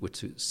actually were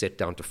to set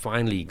down to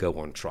finally go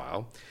on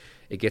trial,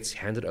 it gets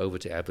handed over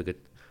to Advocate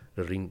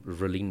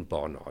Relien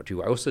Barnard,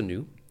 who I also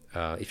knew.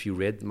 If you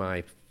read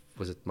my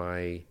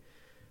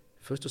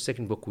first or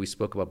second book, we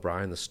spoke about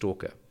Brian the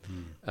Stalker.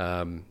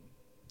 No,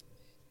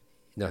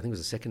 I think it was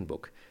the second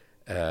book.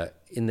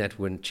 In that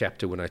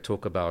chapter when I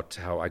talk about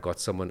how I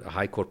got a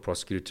high court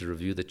prosecutor to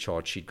review the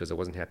charge sheet because I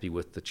wasn't happy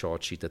with the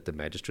charge sheet that the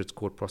magistrate's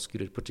court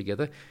prosecutor put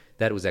together.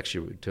 That was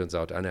actually, it turns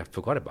out, and I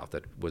forgot about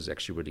that, was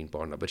actually Relien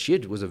Barnard. But she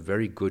was a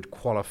very good,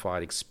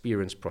 qualified,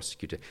 experienced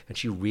prosecutor, and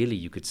she really,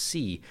 you could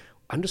see,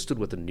 understood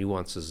what the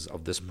nuances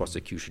of this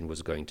prosecution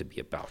was going to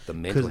be about, the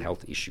mental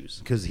health issues.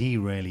 Because he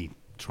really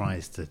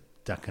tries to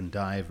duck and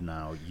dive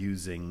now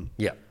using...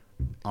 Yeah.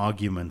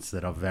 arguments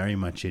that are very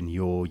much in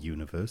your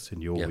universe, in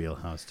your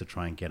wheelhouse, to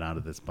try and get out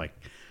of this bike.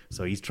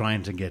 So he's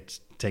trying to get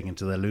taken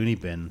to the loony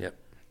bin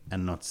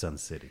and not Sun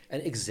City.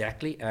 And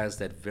exactly as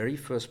that very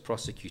first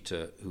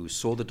prosecutor who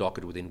saw the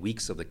docket within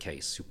weeks of the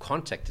case, who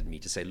contacted me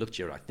to say, look,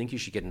 Gerard, I think you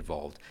should get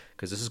involved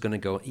because this is going to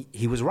go...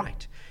 He was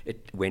right.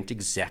 It went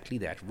exactly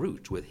that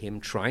route with him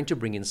trying to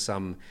bring in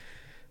some...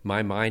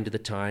 My mind at the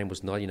time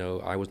was not,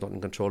 I was not in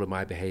control of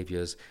my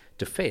behaviors.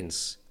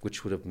 Defense,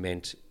 which would have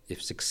meant...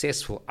 if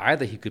successful,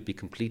 either he could be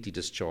completely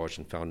discharged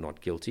and found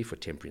not guilty for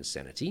temporary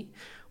insanity,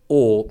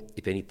 or,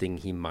 if anything,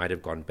 he might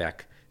have gone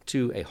back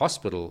to a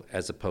hospital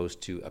as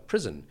opposed to a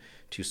prison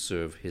to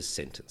serve his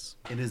sentence.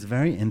 It is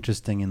very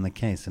interesting in the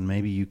case, and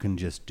maybe you can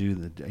just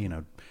do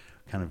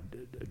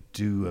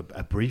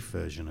a brief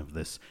version of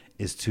this,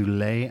 is to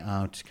lay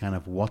out kind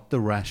of what the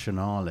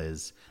rationale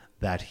is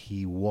that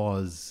he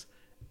was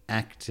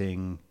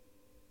acting,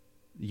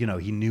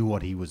 he knew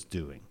what he was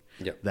doing,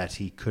 that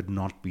he could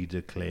not be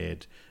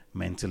declared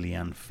mentally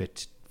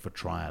unfit for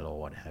trial or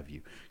what have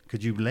you.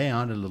 Could you lay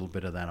out a little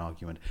bit of that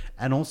argument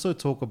and also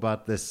talk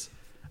about this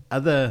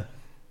other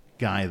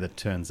guy that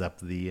turns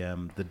up, the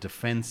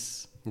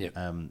defense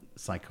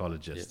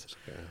psychologist,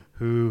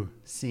 who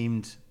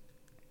seemed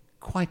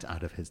quite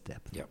out of his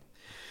depth?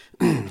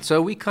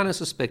 So we kind of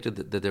suspected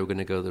that they were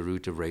going to go the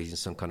route of raising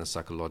some kind of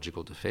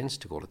psychological defense,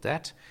 to call it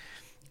that,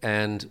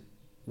 and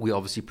we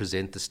obviously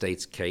present the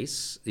state's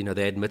case.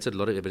 They admitted a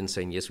lot of evidence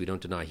saying, yes, we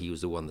don't deny he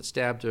was the one that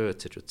stabbed her,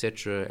 et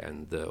cetera,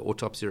 and the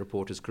autopsy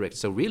report is correct.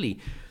 So really,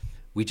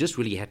 we just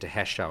really had to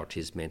hash out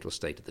his mental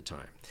state at the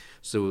time.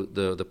 So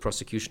the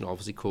prosecution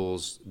obviously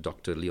calls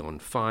Dr. Leon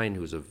Fine,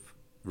 who was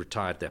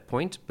retired at that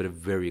point, but a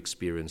very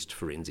experienced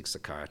forensic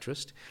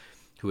psychiatrist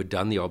who had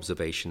done the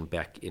observation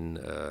back in,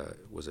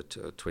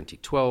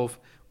 2012,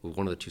 with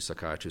one of the two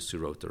psychiatrists who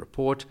wrote the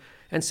report,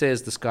 and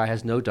says this guy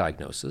has no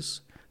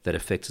diagnosis that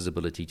affects his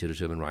ability to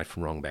determine right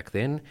from wrong back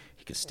then.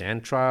 He can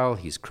stand trial.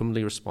 He's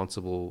criminally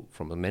responsible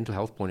from a mental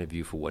health point of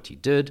view for what he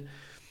did.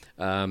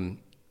 This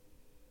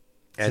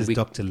is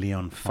Dr.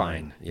 Leon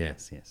Fine.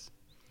 Yes.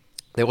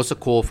 They also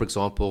call, for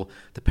example,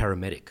 the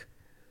paramedic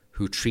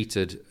who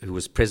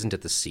was present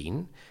at the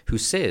scene, who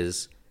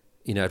says,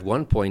 at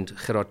one point,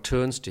 Gerhard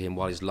turns to him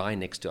while he's lying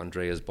next to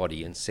Andrea's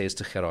body and says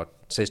to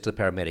the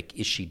paramedic,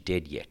 is she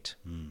dead yet?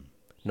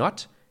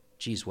 Not,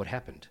 geez, what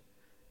happened?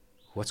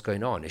 What's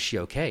going on? Is she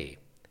okay?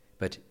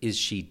 But is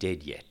she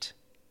dead yet?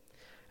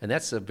 And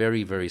that's a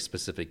very, very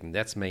specific, and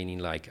that's meaning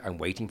like I'm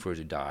waiting for her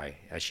to die.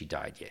 Has she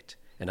died yet?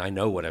 And I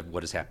know what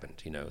has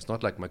happened. It's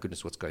not like, my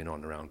goodness, what's going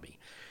on around me?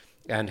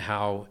 And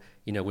how,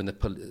 when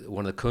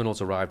one of the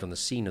colonels arrived on the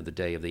scene of the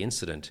day of the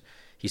incident,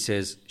 she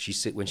said,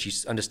 when she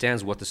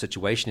understands what the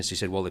situation is, she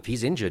said, well, if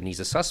he's injured and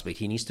he's a suspect,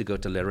 he needs to go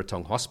to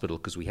Leratong Hospital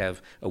because we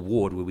have a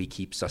ward where we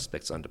keep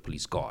suspects under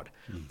police guard.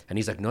 And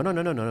he's like,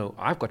 no,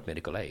 I've got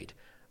medical aid.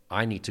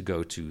 I need to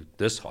go to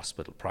this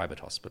hospital, private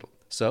hospital.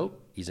 So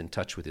he's in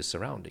touch with his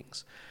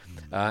surroundings.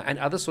 And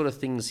other sort of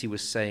things he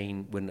was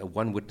saying when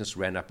one witness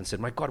ran up and said,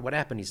 my God, what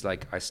happened? He's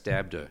like, I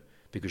stabbed her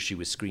because she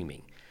was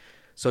screaming.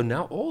 So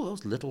now all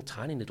those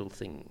tiny little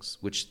things,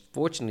 which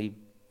fortunately,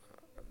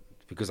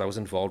 because I was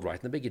involved right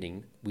in the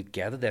beginning, we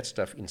gathered that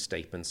stuff in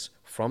statements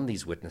from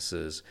these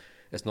witnesses.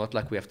 It's not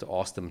like we have to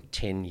ask them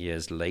 10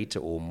 years later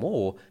or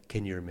more,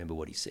 can you remember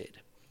what he said?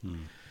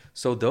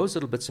 So those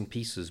little bits and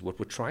pieces, what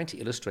we're trying to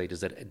illustrate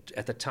is that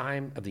at the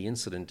time of the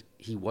incident,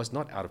 he was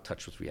not out of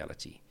touch with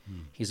reality.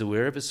 He's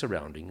aware of his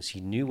surroundings. He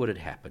knew what had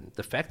happened.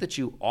 The fact that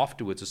you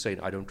afterwards are saying,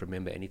 I don't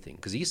remember anything,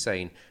 because he's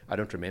saying, I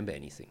don't remember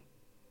anything,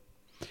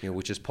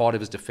 which is part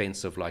of his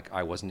defense of like,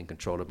 I wasn't in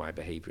control of my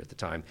behavior at the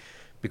time.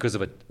 because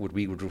of what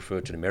we would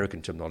refer to in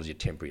American terminology,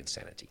 temporary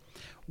insanity.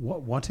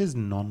 What is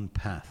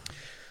non-path?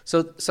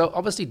 So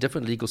obviously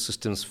different legal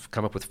systems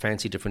come up with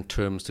fancy different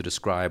terms to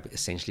describe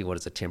essentially what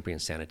is a temporary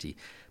insanity.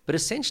 But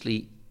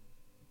essentially,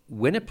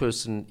 when a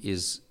person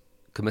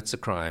commits a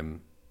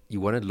crime,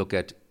 you want to look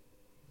at,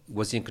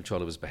 was he in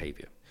control of his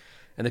behavior?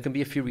 And there can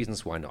be a few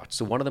reasons why not.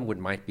 So one of them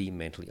might be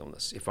mental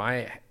illness. If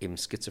I am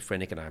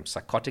schizophrenic and I'm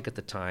psychotic at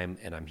the time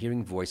and I'm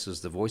hearing voices,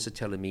 the voice is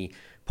telling me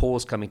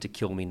Paul's coming to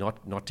kill me,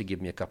 not to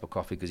give me a cup of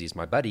coffee because he's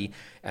my buddy,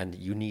 and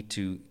you need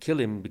to kill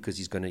him because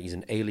he's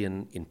an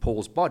alien in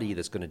Paul's body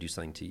that's going to do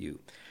something to you.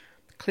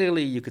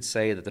 Clearly, you could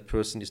say that the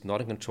person is not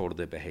in control of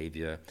their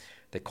behavior.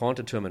 They can't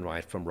determine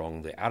right from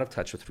wrong. They're out of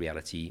touch with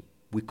reality.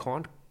 We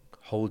can't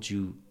hold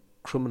you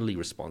criminally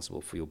responsible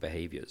for your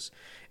behaviors.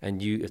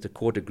 And if the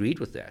court agreed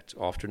with that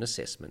after an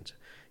assessment,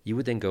 you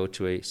would then go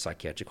to a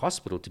psychiatric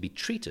hospital to be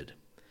treated.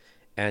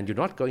 And you're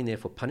not going there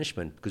for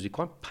punishment because we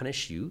can't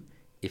punish you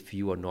if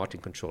you are not in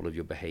control of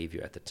your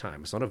behavior at the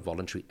time. It's not a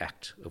voluntary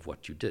act of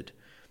what you did.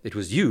 It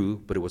was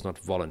you, but it was not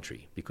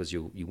voluntary because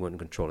you weren't in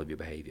control of your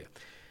behavior.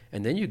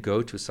 And then you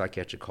go to a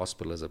psychiatric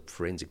hospital as a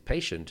forensic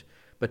patient,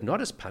 but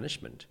not as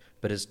punishment,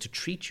 but as to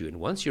treat you. And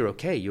once you're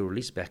okay, you're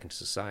released back into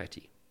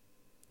society.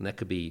 And that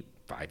could be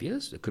 5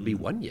 years, it could be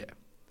 1 year.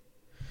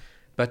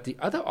 But the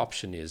other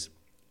option is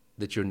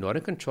that you're not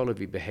in control of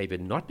your behavior,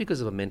 not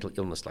because of a mental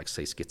illness like,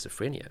 say,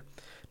 schizophrenia,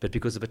 but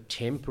because of a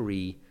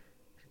temporary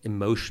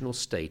emotional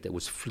state that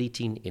was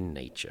fleeting in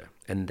nature.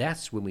 And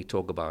that's when we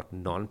talk about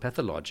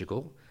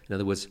non-pathological, in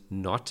other words,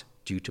 not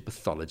due to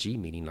pathology,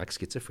 meaning like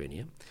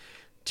schizophrenia,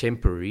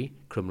 temporary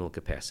criminal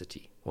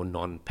capacity, or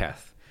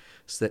non-path.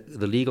 So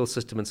the legal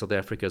system in South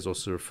Africa has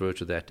also referred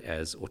to that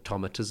as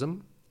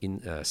automatism,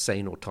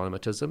 sane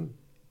automatism,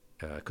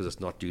 because it's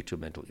not due to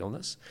mental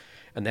illness.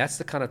 And that's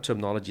the kind of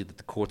terminology that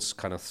the courts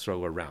kind of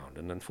throw around.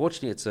 And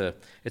unfortunately, it's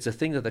a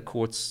thing that the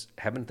courts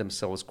haven't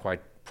themselves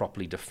quite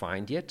properly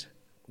defined yet.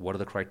 What are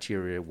the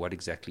criteria? What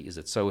exactly is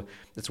it? So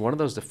it's one of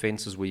those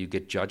defenses where you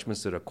get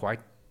judgments that are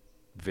quite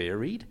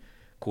varied.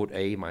 Court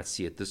A might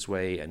see it this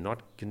way and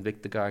not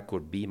convict the guy.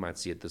 Court B might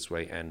see it this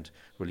way and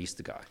release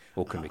the guy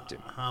or convict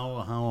him. How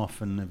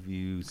often have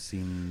you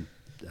seen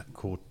a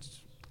court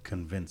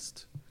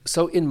convinced?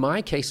 So in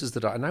my cases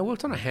and I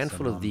worked on a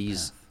handful of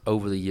these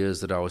over the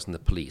years that I was in the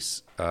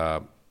police.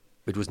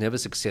 It was never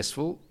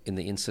successful in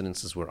the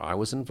incidences where I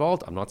was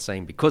involved. I'm not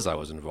saying because I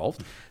was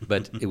involved,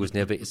 but it was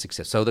never a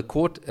success. So the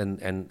court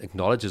and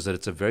acknowledges that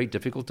it's a very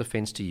difficult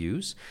defense to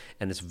use,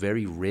 and it's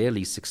very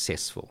rarely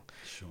successful.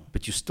 Sure.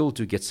 But you still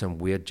do get some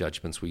weird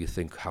judgments where you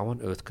think, how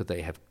on earth could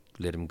they have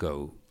let him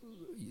go,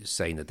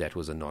 saying that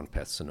was a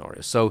non-path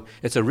scenario? So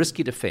it's a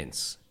risky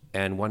defense,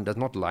 and one does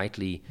not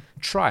lightly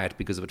try it,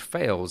 because if it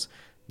fails,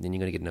 then you're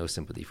going to get no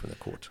sympathy from the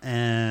court.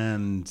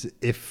 And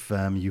if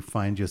you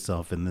find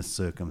yourself in this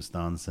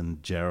circumstance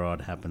and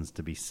Gerard happens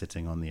to be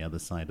sitting on the other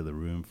side of the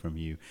room from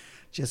you,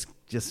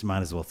 just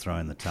might as well throw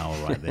in the towel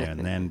right there and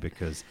then,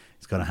 because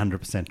he's got a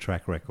 100%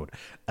 track record.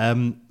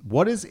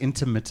 What is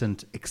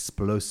intermittent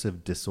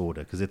explosive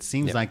disorder? Because it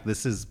seems like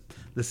this is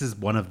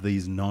one of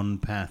these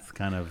non-path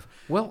kind of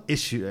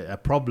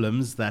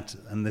problems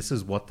and this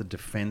is what the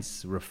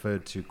defense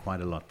referred to quite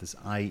a lot, this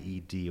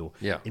IED or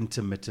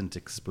intermittent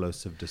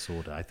explosive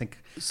disorder. I think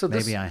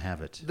I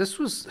have it. This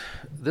was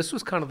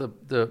kind of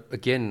the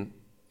again,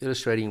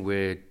 illustrating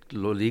where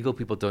legal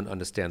people don't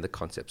understand the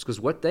concepts, because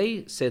what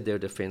they said their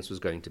defense was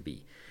going to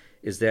be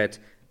is that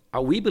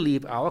we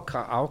believe our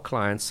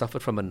client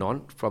suffered from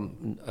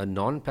a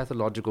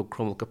non-pathological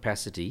criminal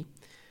capacity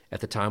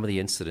at the time of the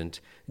incident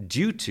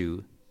due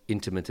to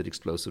intermittent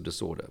explosive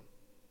disorder,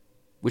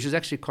 which is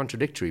actually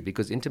contradictory,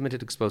 because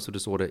intermittent explosive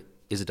disorder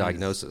is a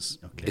diagnosis.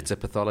 It's a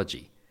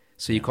pathology.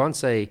 So you can't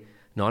say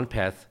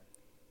non-path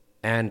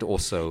and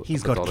also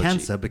he's got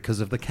cancer because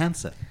of the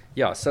cancer.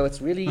 Yeah, so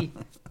it's really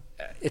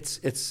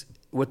it's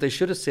what they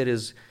should have said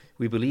is,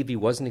 we believe he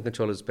wasn't in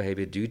control of his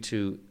behavior due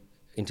to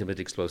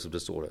intermittent explosive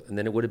disorder, and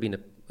then it would have been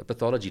a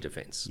pathology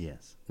defense.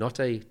 Yes, not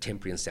a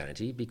temporary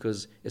insanity,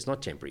 because it's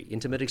not temporary.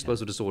 Intermittent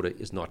explosive disorder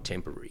is not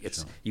temporary.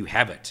 It's you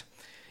have it.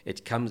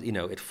 It comes,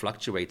 it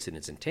fluctuates in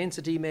its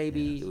intensity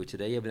maybe, or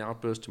today you have an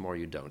outburst, tomorrow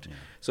you don't. Yeah.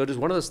 So it is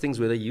one of those things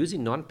where they're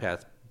using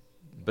non-path,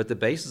 but the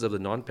basis of the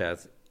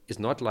non-path is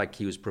not like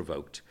he was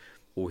provoked,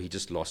 or he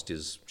just lost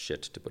his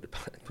shit, to put it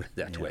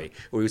that way,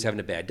 or he was having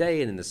a bad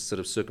day and then this sort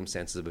of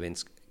circumstances of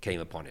events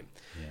came upon him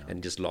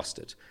and just lost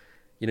it.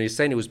 You're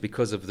saying it was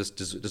because of this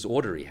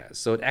disorder he has.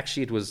 So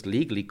it was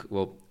legally,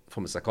 well,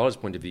 from a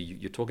psychologist's point of view,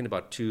 you're talking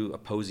about two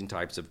opposing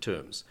types of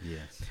terms.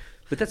 Yes.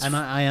 But that's and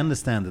I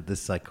understand that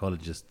this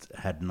psychologist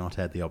had not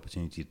had the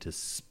opportunity to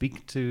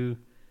speak to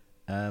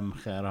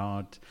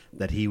Gerhard,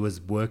 that he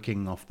was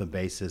working off the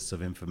basis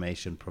of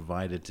information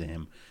provided to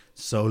him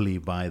solely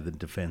by the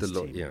defense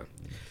team. Yeah.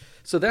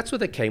 So that's what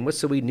they came with.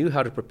 So we knew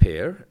how to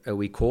prepare.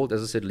 We called,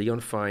 as I said, Leon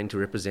Fine to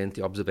represent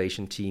the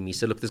observation team. He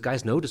said, look, this guy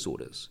has no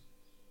disorders.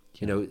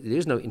 You know,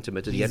 there's no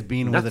intermittent. He's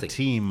been nothing. with a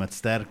team at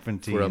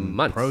Sterkfontein For a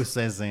month.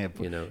 processing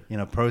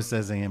it,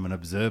 processing him and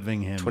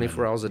observing him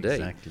 24 hours a day.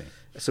 Exactly.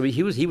 So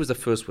he was the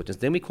first witness.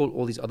 Then we called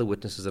all these other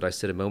witnesses that I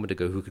said a moment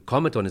ago who could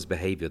comment on his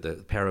behavior, the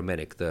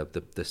paramedic,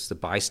 the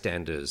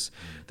bystanders,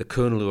 the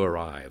colonel who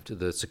arrived,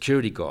 the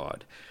security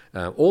guard,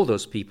 all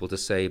those people to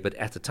say, but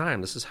at the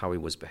time, this is how he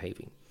was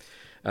behaving.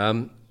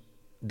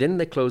 Then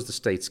they closed the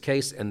state's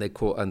case, and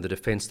the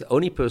defense, the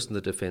only person the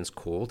defense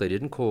called, they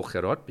didn't call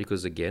Gerard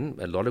because, again,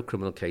 a lot of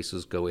criminal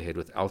cases go ahead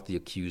without the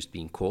accused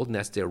being called, and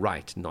that's their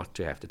right not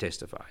to have to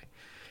testify.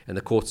 And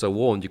the courts are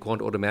warned you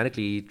can't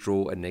automatically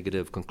draw a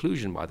negative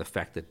conclusion by the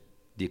fact that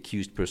the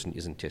accused person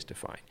isn't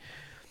testifying.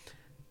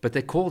 But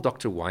they called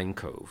Dr.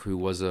 Wynekove, who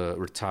was a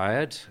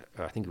retired,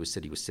 I think it was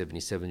said he was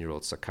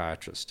 77-year-old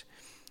psychiatrist,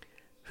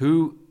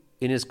 who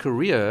in his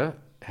career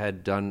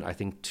had done, I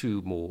think,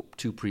 two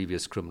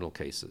previous criminal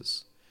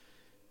cases.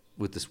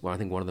 With this one, I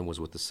think one of them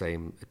was with the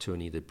same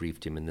attorney that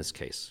briefed him in this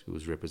case, who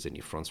was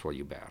representing Francois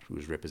Hubert, who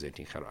was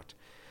representing Gerard.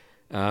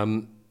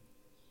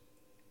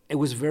 It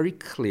was very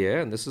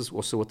clear, and this is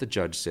also what the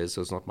judge says,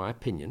 so it's not my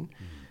opinion,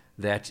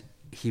 that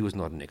he was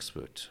not an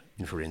expert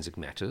in forensic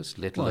matters,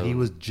 let alone... Well, he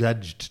was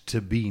judged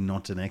to be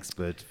not an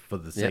expert for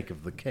the sake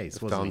of the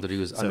case, wasn't he? Found that he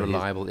was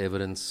unreliable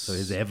evidence. So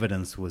his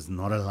evidence was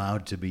not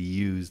allowed to be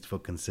used for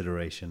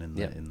consideration in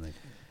the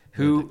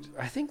who, verdict.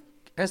 I think,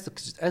 as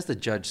the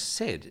judge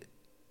said,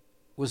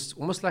 was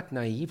almost like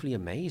naively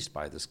amazed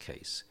by this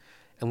case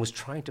and was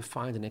trying to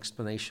find an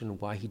explanation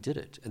why he did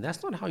it. And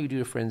that's not how you do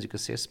a forensic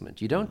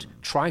assessment. You don't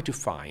try to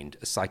find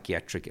a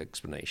psychiatric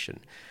explanation.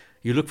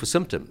 You look for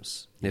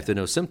symptoms. And if there are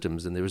no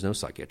symptoms, then there is no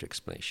psychiatric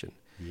explanation.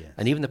 Yes.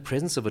 And even the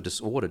presence of a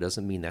disorder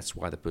doesn't mean that's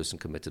why the person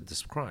committed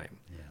this crime.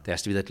 Yeah. There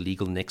has to be that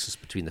legal nexus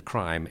between the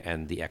crime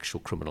and the actual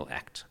criminal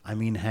act. I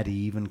mean, had he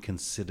even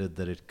considered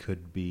that it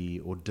could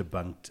be, or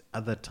debunked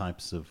other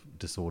types of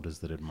disorders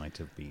that it might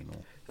have been?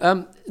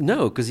 Or?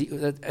 No, because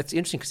that's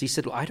interesting, because he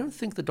said, well, I don't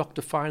think the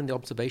Dr. Fine and the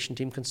observation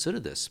team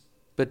considered this.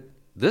 But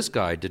this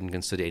guy didn't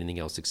consider anything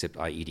else except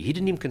IED. He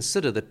didn't even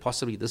consider that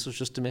possibly this was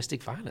just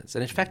domestic violence.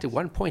 And in fact, at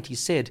one point he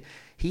said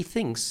he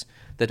thinks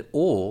that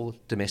all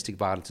domestic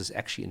violence is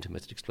actually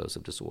intermittent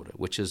explosive disorder,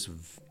 which is,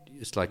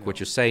 it's like what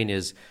you're saying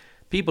is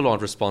people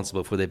aren't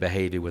responsible for their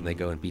behavior when they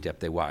go and beat up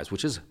their wives,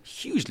 which is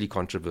hugely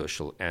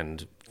controversial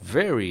and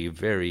very,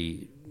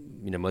 very,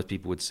 most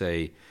people would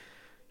say,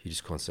 you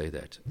just can't say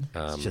that.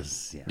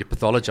 You're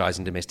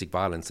pathologizing domestic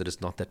violence, that it's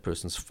not that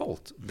person's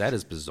fault. That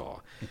is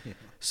bizarre.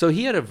 So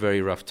he had a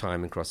very rough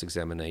time in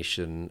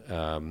cross-examination.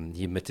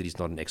 He admitted he's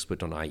not an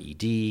expert on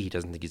IED. He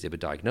doesn't think he's ever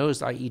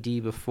diagnosed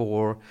IED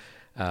before.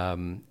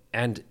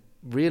 And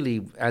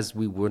really, as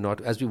we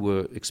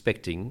were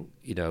expecting,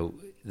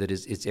 that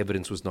its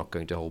evidence was not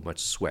going to hold much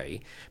sway.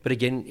 But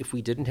again, if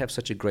we didn't have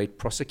such a great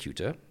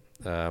prosecutor,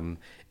 and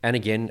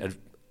again,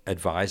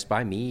 advised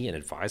by me and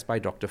advised by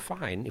Dr.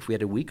 Fine, if we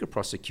had a weaker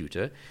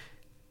prosecutor,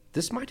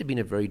 this might have been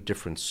a very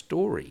different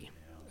story.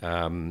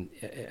 And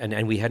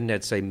we hadn't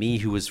had, say, me,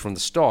 who was from the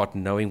start,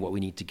 knowing what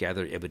we need to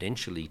gather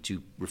evidentially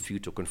to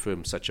refute or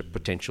confirm such a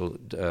potential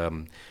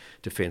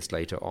defense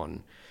later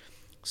on.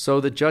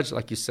 So the judge,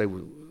 like you say,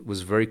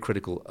 was very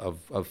critical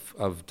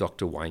of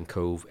Dr.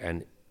 Wynekove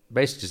and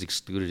basically just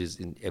excluded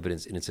his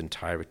evidence in its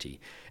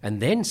entirety.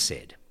 And then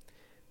said,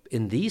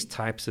 in these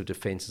types of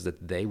defenses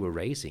that they were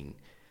raising,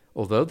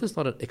 although there's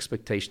not an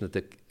expectation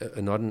that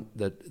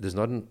there's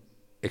not an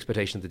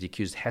expectation that the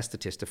accused has to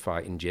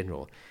testify in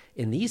general,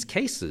 in these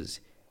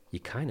cases, you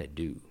kind of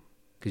do.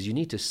 Because you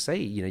need to say,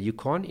 you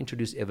can't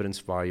introduce evidence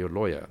via your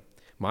lawyer.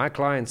 My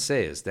client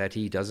says that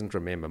he doesn't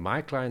remember.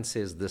 My client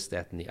says this,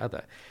 that, and the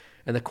other.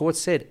 And the court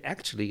said,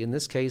 actually, in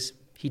this case,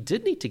 he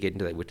did need to get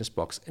into that witness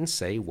box and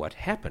say what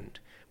happened,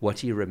 what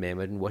he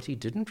remembered and what he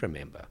didn't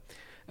remember.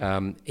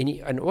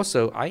 And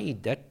also, i.e.,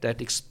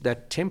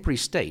 that temporary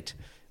state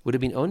would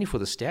have been only for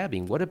the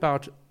stabbing. What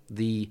about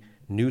the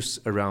noose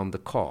around the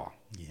car?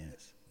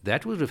 Yes.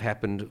 That would have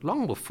happened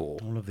long before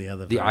all of the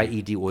other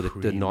IED or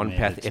the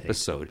non-path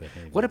episode.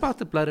 Behaviors. What about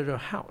the blood at her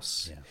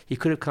house? Yeah. He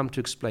could have come to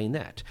explain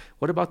that.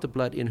 What about the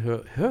blood in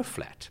her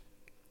flat,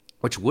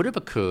 which would have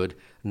occurred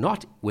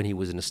not when he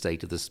was in a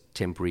state of this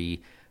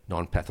temporary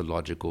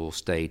non-pathological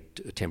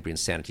state, temporary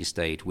insanity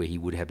state, where he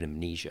would have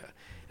amnesia.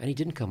 And he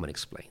didn't come and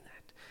explain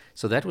that.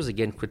 So that was,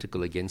 again,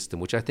 critical against him,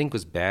 which I think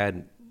was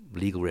bad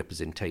legal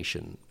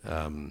representation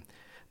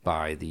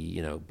by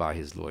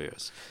his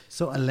lawyers.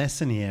 So a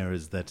lesson here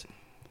is that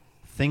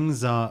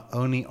things are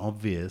only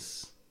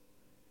obvious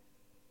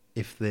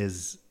if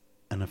there's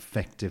an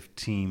effective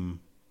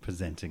team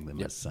presenting them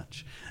as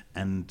such.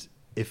 And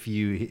if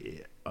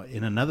you,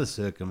 in another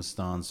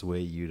circumstance where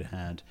you'd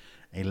had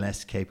a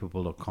less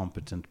capable or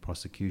competent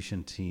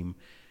prosecution team,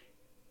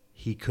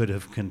 he could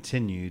have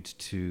continued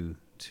to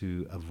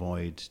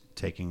avoid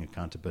taking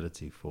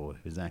accountability for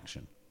his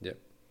action. Yep.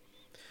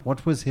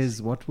 What was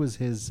the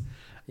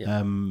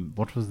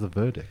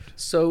verdict?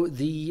 So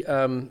the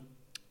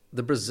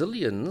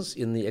Brazilians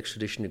in the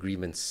extradition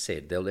agreement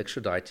said they'll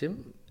extradite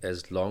him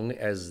as long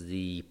as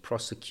the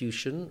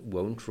prosecution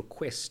won't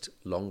request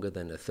longer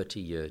than a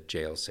 30-year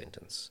jail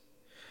sentence.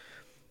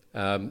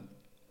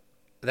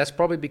 That's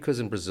probably because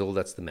in Brazil,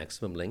 that's the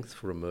maximum length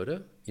for a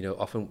murder.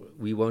 Often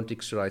we won't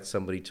extradite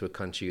somebody to a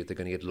country if they're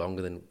going to get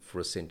longer than for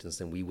a sentence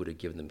than we would have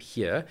given them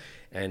here.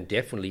 And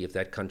definitely if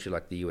that country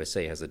like the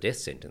USA has a death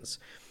sentence,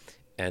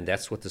 and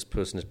that's what this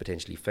person is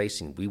potentially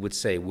facing, we would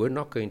say, we're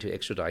not going to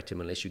extradite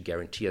him unless you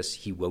guarantee us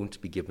he won't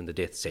be given the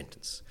death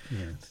sentence.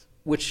 Yes.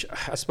 Which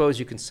I suppose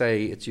you can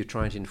say it's you're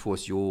trying to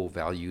enforce your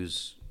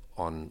values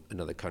on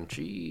another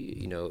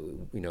country.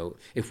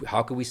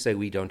 How can we say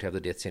we don't have the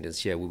death sentence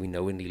here when we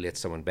knowingly let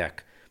someone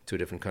back to a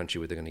different country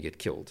where they're going to get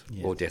killed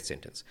or death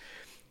sentence?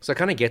 So I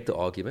kind of get the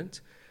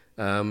argument.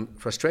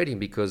 Frustrating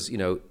because,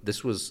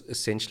 this was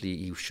essentially,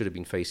 you should have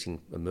been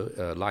facing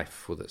life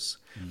for this.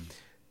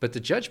 But the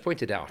judge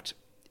pointed out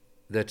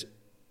that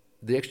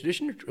the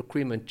extradition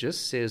agreement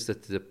just says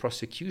that the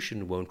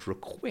prosecution won't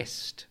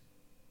request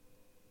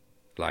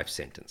life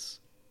sentence.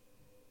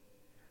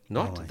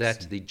 Not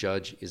that the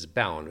judge is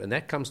bound. And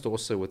that comes to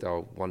also with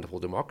our wonderful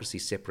democracy,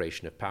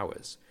 separation of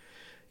powers.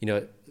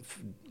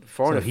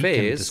 Foreign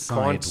affairs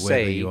can't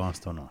say you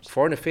asked or not.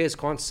 Foreign affairs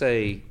can't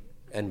say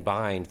and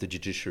bind the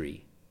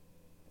judiciary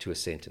to a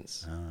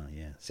sentence.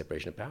 Yes.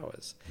 Separation of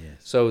powers. Yes.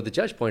 So the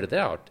judge pointed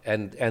out,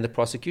 and the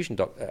prosecution,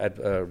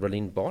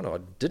 Raline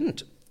Barnard,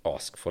 didn't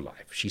ask for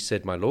life. She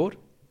said, "My lord,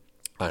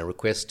 I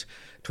request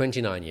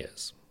 29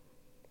 years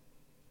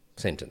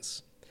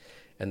sentence."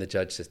 And the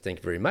judge said, "Thank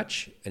you very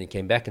much." And he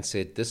came back and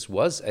said, this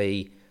was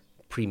a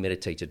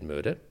premeditated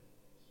murder.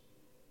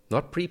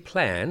 Not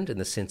pre-planned in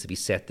the sense that he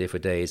sat there for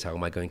days, how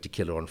am I going to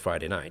kill her on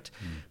Friday night?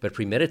 But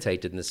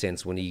premeditated in the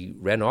sense when he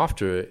ran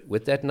after her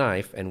with that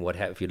knife, and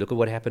if you look at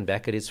what happened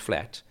back at his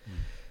flat,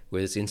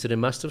 where this incident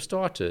must have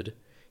started,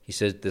 he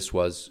said this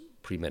was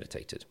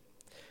premeditated.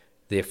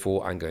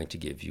 Therefore, I'm going to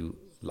give you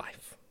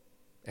life.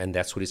 And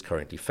that's what he's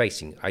currently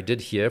facing. I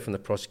did hear from the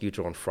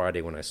prosecutor on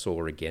Friday when I saw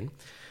her again,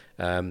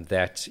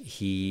 that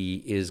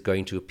he is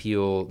going to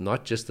appeal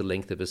not just the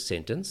length of his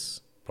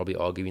sentence, probably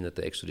arguing that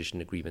the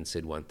extradition agreement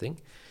said one thing,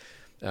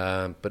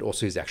 but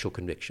also his actual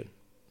conviction.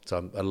 So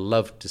I'd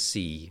love to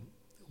see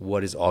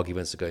what his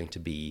arguments are going to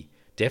be,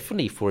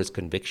 definitely for his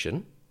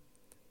conviction,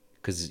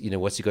 because,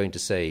 what's he going to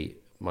say?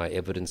 My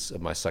evidence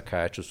of my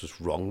psychiatrist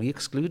was wrongly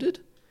excluded?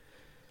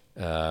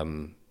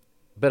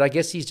 But I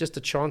guess he's just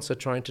a chancer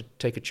trying to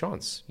take a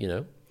chance,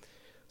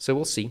 So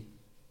we'll see.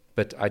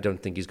 But I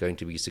don't think he's going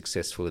to be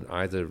successful in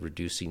either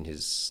reducing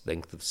his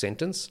length of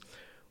sentence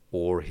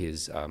or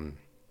his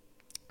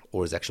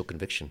actual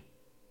conviction.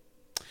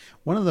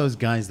 One of those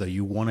guys, though,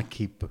 you want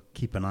to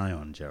keep an eye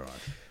on, Gerard.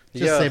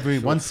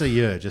 Just once a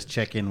year, just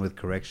check in with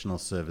correctional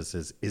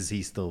services. Is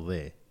he still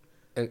there?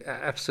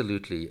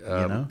 Absolutely.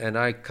 And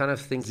I kind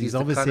of think he's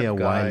obviously a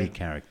wily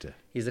character.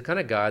 He's the kind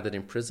of guy that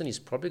in prison he's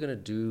probably going to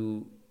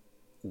do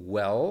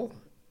well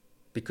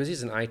because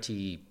he's an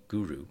IT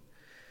guru.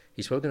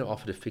 He's probably going to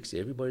offer to fix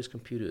everybody's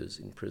computers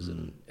in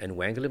prison and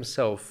wangle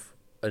himself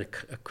a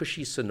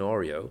cushy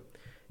scenario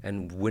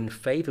and win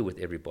favor with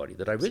everybody.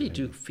 That I really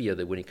do fear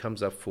that when he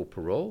comes up for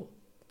parole,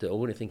 they're all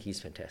going to think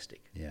he's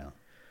fantastic. Yeah.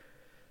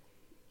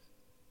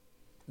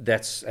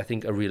 That's, I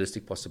think, a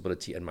realistic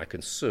possibility and my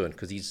concern,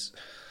 because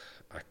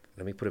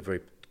let me put it very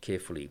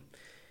carefully,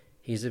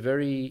 he's a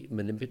very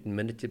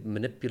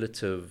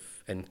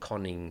manipulative and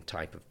conning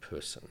type of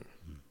person.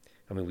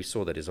 I mean, we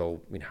saw that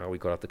how he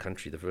got out the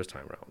country the first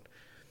time around,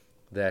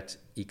 that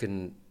he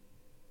can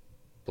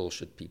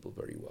bullshit people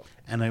very well.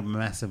 And a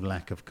massive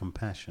lack of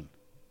compassion.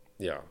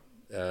 Yeah.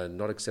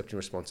 Not accepting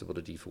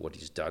responsibility for what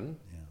he's done.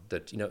 Yeah.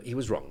 That, he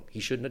was wrong. He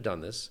shouldn't have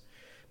done this.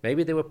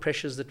 Maybe there were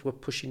pressures that were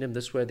pushing him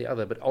this way or the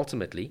other, but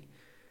ultimately,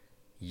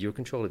 you're in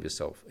control of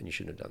yourself and you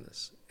shouldn't have done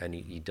this. And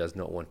he does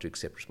not want to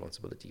accept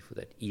responsibility for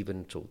that,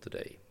 even till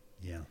today.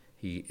 Yeah.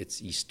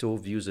 He still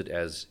views it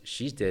as,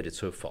 she's dead, it's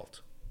her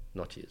fault,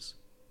 not his.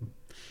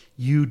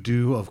 You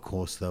do, of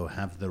course, though,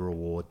 have the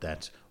reward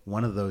that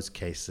one of those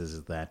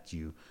cases that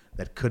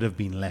could have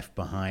been left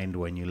behind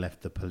when you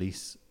left the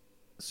police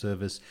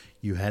service,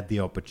 you had the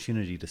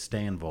opportunity to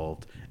stay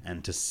involved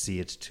and to see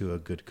it to a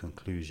good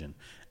conclusion.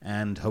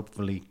 And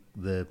hopefully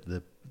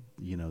the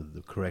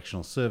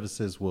correctional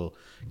services will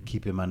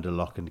keep him under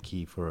lock and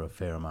key for a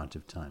fair amount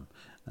of time.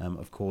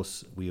 Of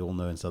course, we all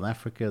know in South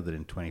Africa that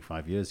in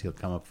 25 years he'll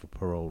come up for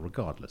parole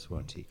regardless,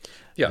 won't he?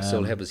 Yeah, so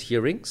he'll have his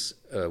hearings,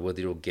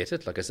 whether he'll get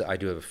it. Like I said, I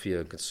do have a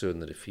fear and concern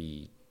that if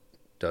he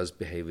does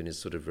behave in his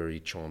sort of very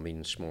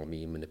charming,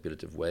 schmalmy,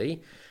 manipulative way,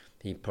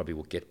 he probably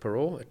will get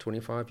parole at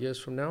 25 years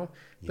from now.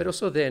 Yeah. But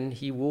also then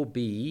he will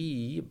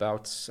be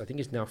about, I think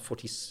he's now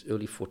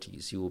early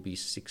 40s. He will be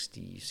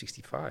 60,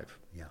 65.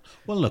 Yeah.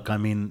 Well, look, I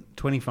mean,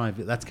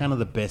 25, that's kind of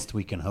the best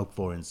we can hope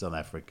for in South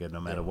Africa,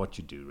 no matter what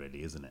you do,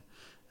 really, isn't it?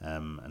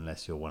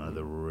 Unless you're one of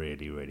the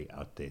really, really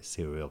out there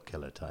serial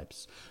killer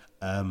types.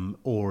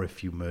 Or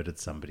if you murdered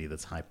somebody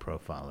that's high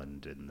profile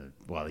and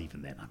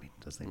even then, I mean,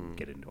 doesn't even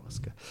get into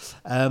Oscar.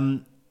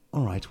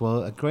 All right,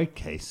 well, a great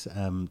case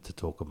to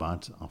talk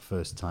about, our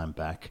first time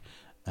back,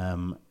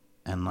 and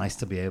nice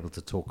to be able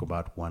to talk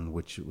about one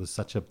which was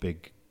such a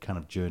big kind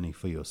of journey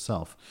for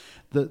yourself.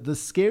 The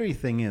scary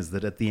thing is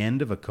that at the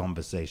end of a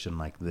conversation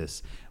like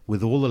this,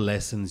 with all the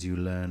lessons you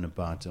learn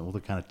about all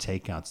the kind of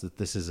takeouts, that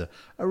this is a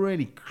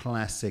really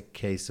classic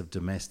case of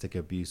domestic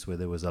abuse where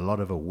there was a lot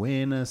of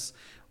awareness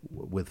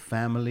with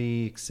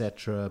family,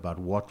 etc., about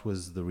what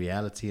was the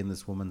reality in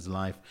this woman's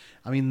life.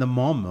 I mean, the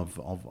mom of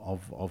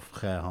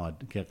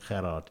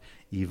Gerhard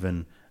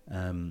even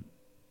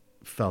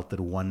felt that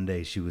one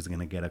day she was going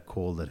to get a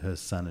call that her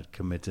son had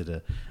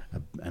committed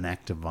an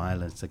act of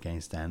violence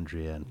against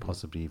Andrea and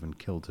possibly even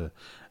killed her.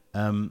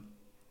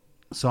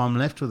 So I'm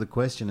left with the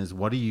question is,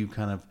 what do you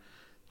kind of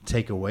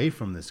take away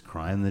from this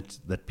crime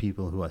that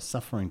people who are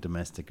suffering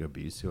domestic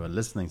abuse, who are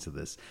listening to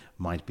this,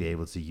 might be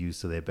able to use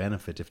to their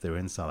benefit if they're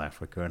in South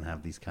Africa and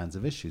have these kinds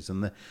of issues?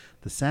 And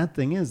the sad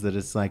thing is that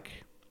it's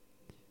like,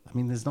 I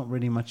mean, there's not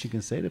really much you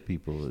can say to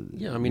people.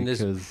 Yeah, I mean, there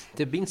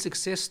have been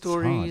success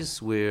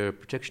stories where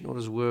protection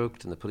orders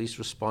worked and the police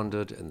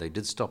responded and they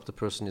did stop the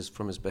person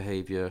from his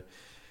behavior.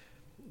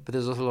 But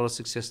there's also a lot of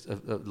success,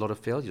 a lot of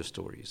failure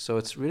stories. So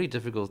it's really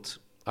difficult.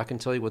 I can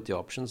tell you what the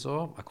options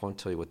are. I can't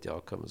tell you what the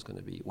outcome is going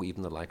to be, or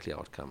even the likely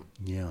outcome.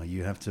 Yeah,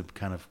 you have to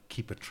kind of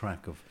keep a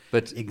track of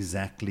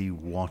exactly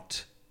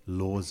what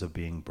laws are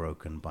being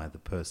broken by the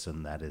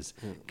person that is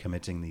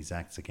committing these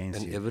acts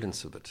against you. And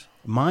evidence of it.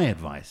 My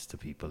advice to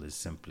people is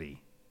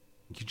simply,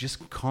 you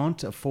just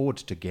can't afford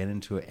to get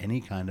into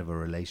any kind of a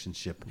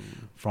relationship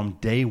from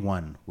day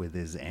one where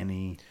there's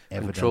any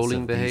evidence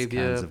controlling of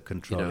behavior, these kinds of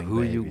controlling who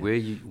behavior. you, where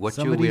you, what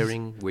you're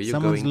wearing, where you're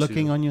going to. Someone's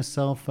looking on your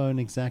cell phone,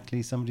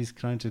 exactly. Somebody's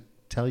trying to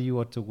tell you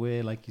what to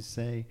wear, like you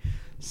say.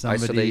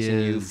 Isolating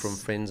you from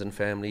friends and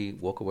family,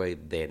 walk away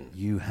then.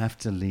 You have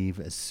to leave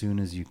as soon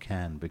as you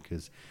can,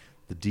 because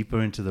the deeper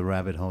into the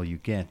rabbit hole you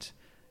get,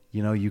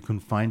 you can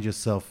find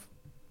yourself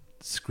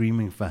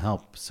screaming for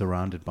help,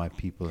 surrounded by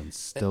people, and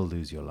still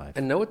lose your life.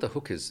 And know what the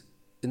hook is.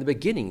 In the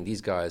beginning,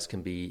 these guys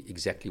can be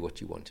exactly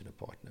what you want in a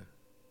partner.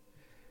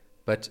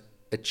 But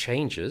it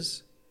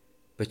changes,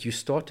 but you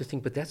start to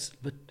think, but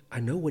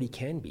I know what he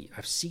can be.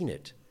 I've seen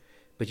it.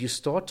 But you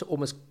start to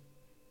almost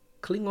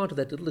cling on to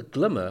that little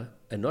glimmer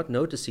and not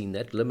noticing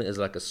that glimmer is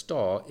like a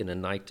star in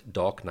a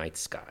dark night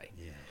sky.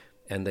 Yeah.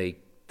 And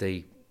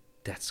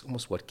that's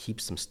almost what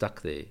keeps them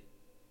stuck there,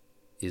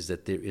 is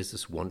that there is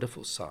this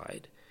wonderful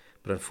side.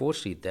 But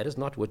unfortunately, that is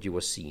not what you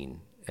are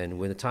seeing. And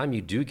when the time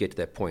you do get to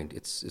that point,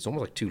 it's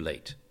almost like too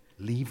late.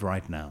 Leave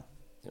right now.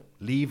 Yeah.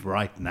 Leave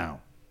right now.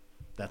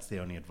 That's the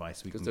only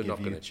advice we can give you. Because they're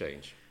not going to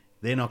change.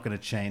 They're not going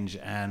to change,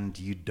 and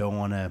you don't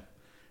want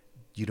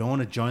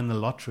to join the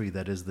lottery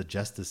that is the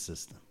justice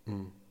system.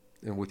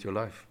 And with your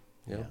life.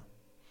 Yeah.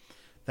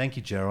 Thank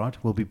you, Gerard.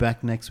 We'll be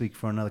back next week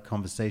for another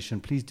conversation.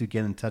 Please do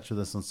get in touch with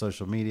us on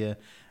social media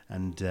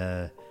and,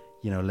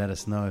 let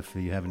us know if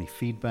you have any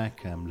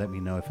feedback. Let me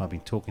know if I've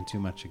been talking too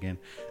much again.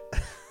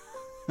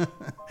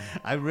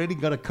 I've really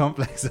got a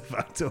complex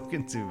about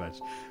talking too much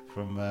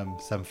from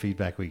some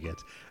feedback we get.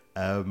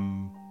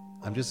 I'm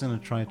just going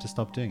to try to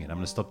stop doing it. I'm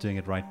going to stop doing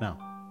it right now.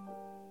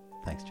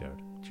 Thanks,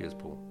 Gerard. Cheers,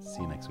 Paul.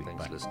 See you next week.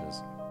 Thanks, Bye.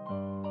 listeners.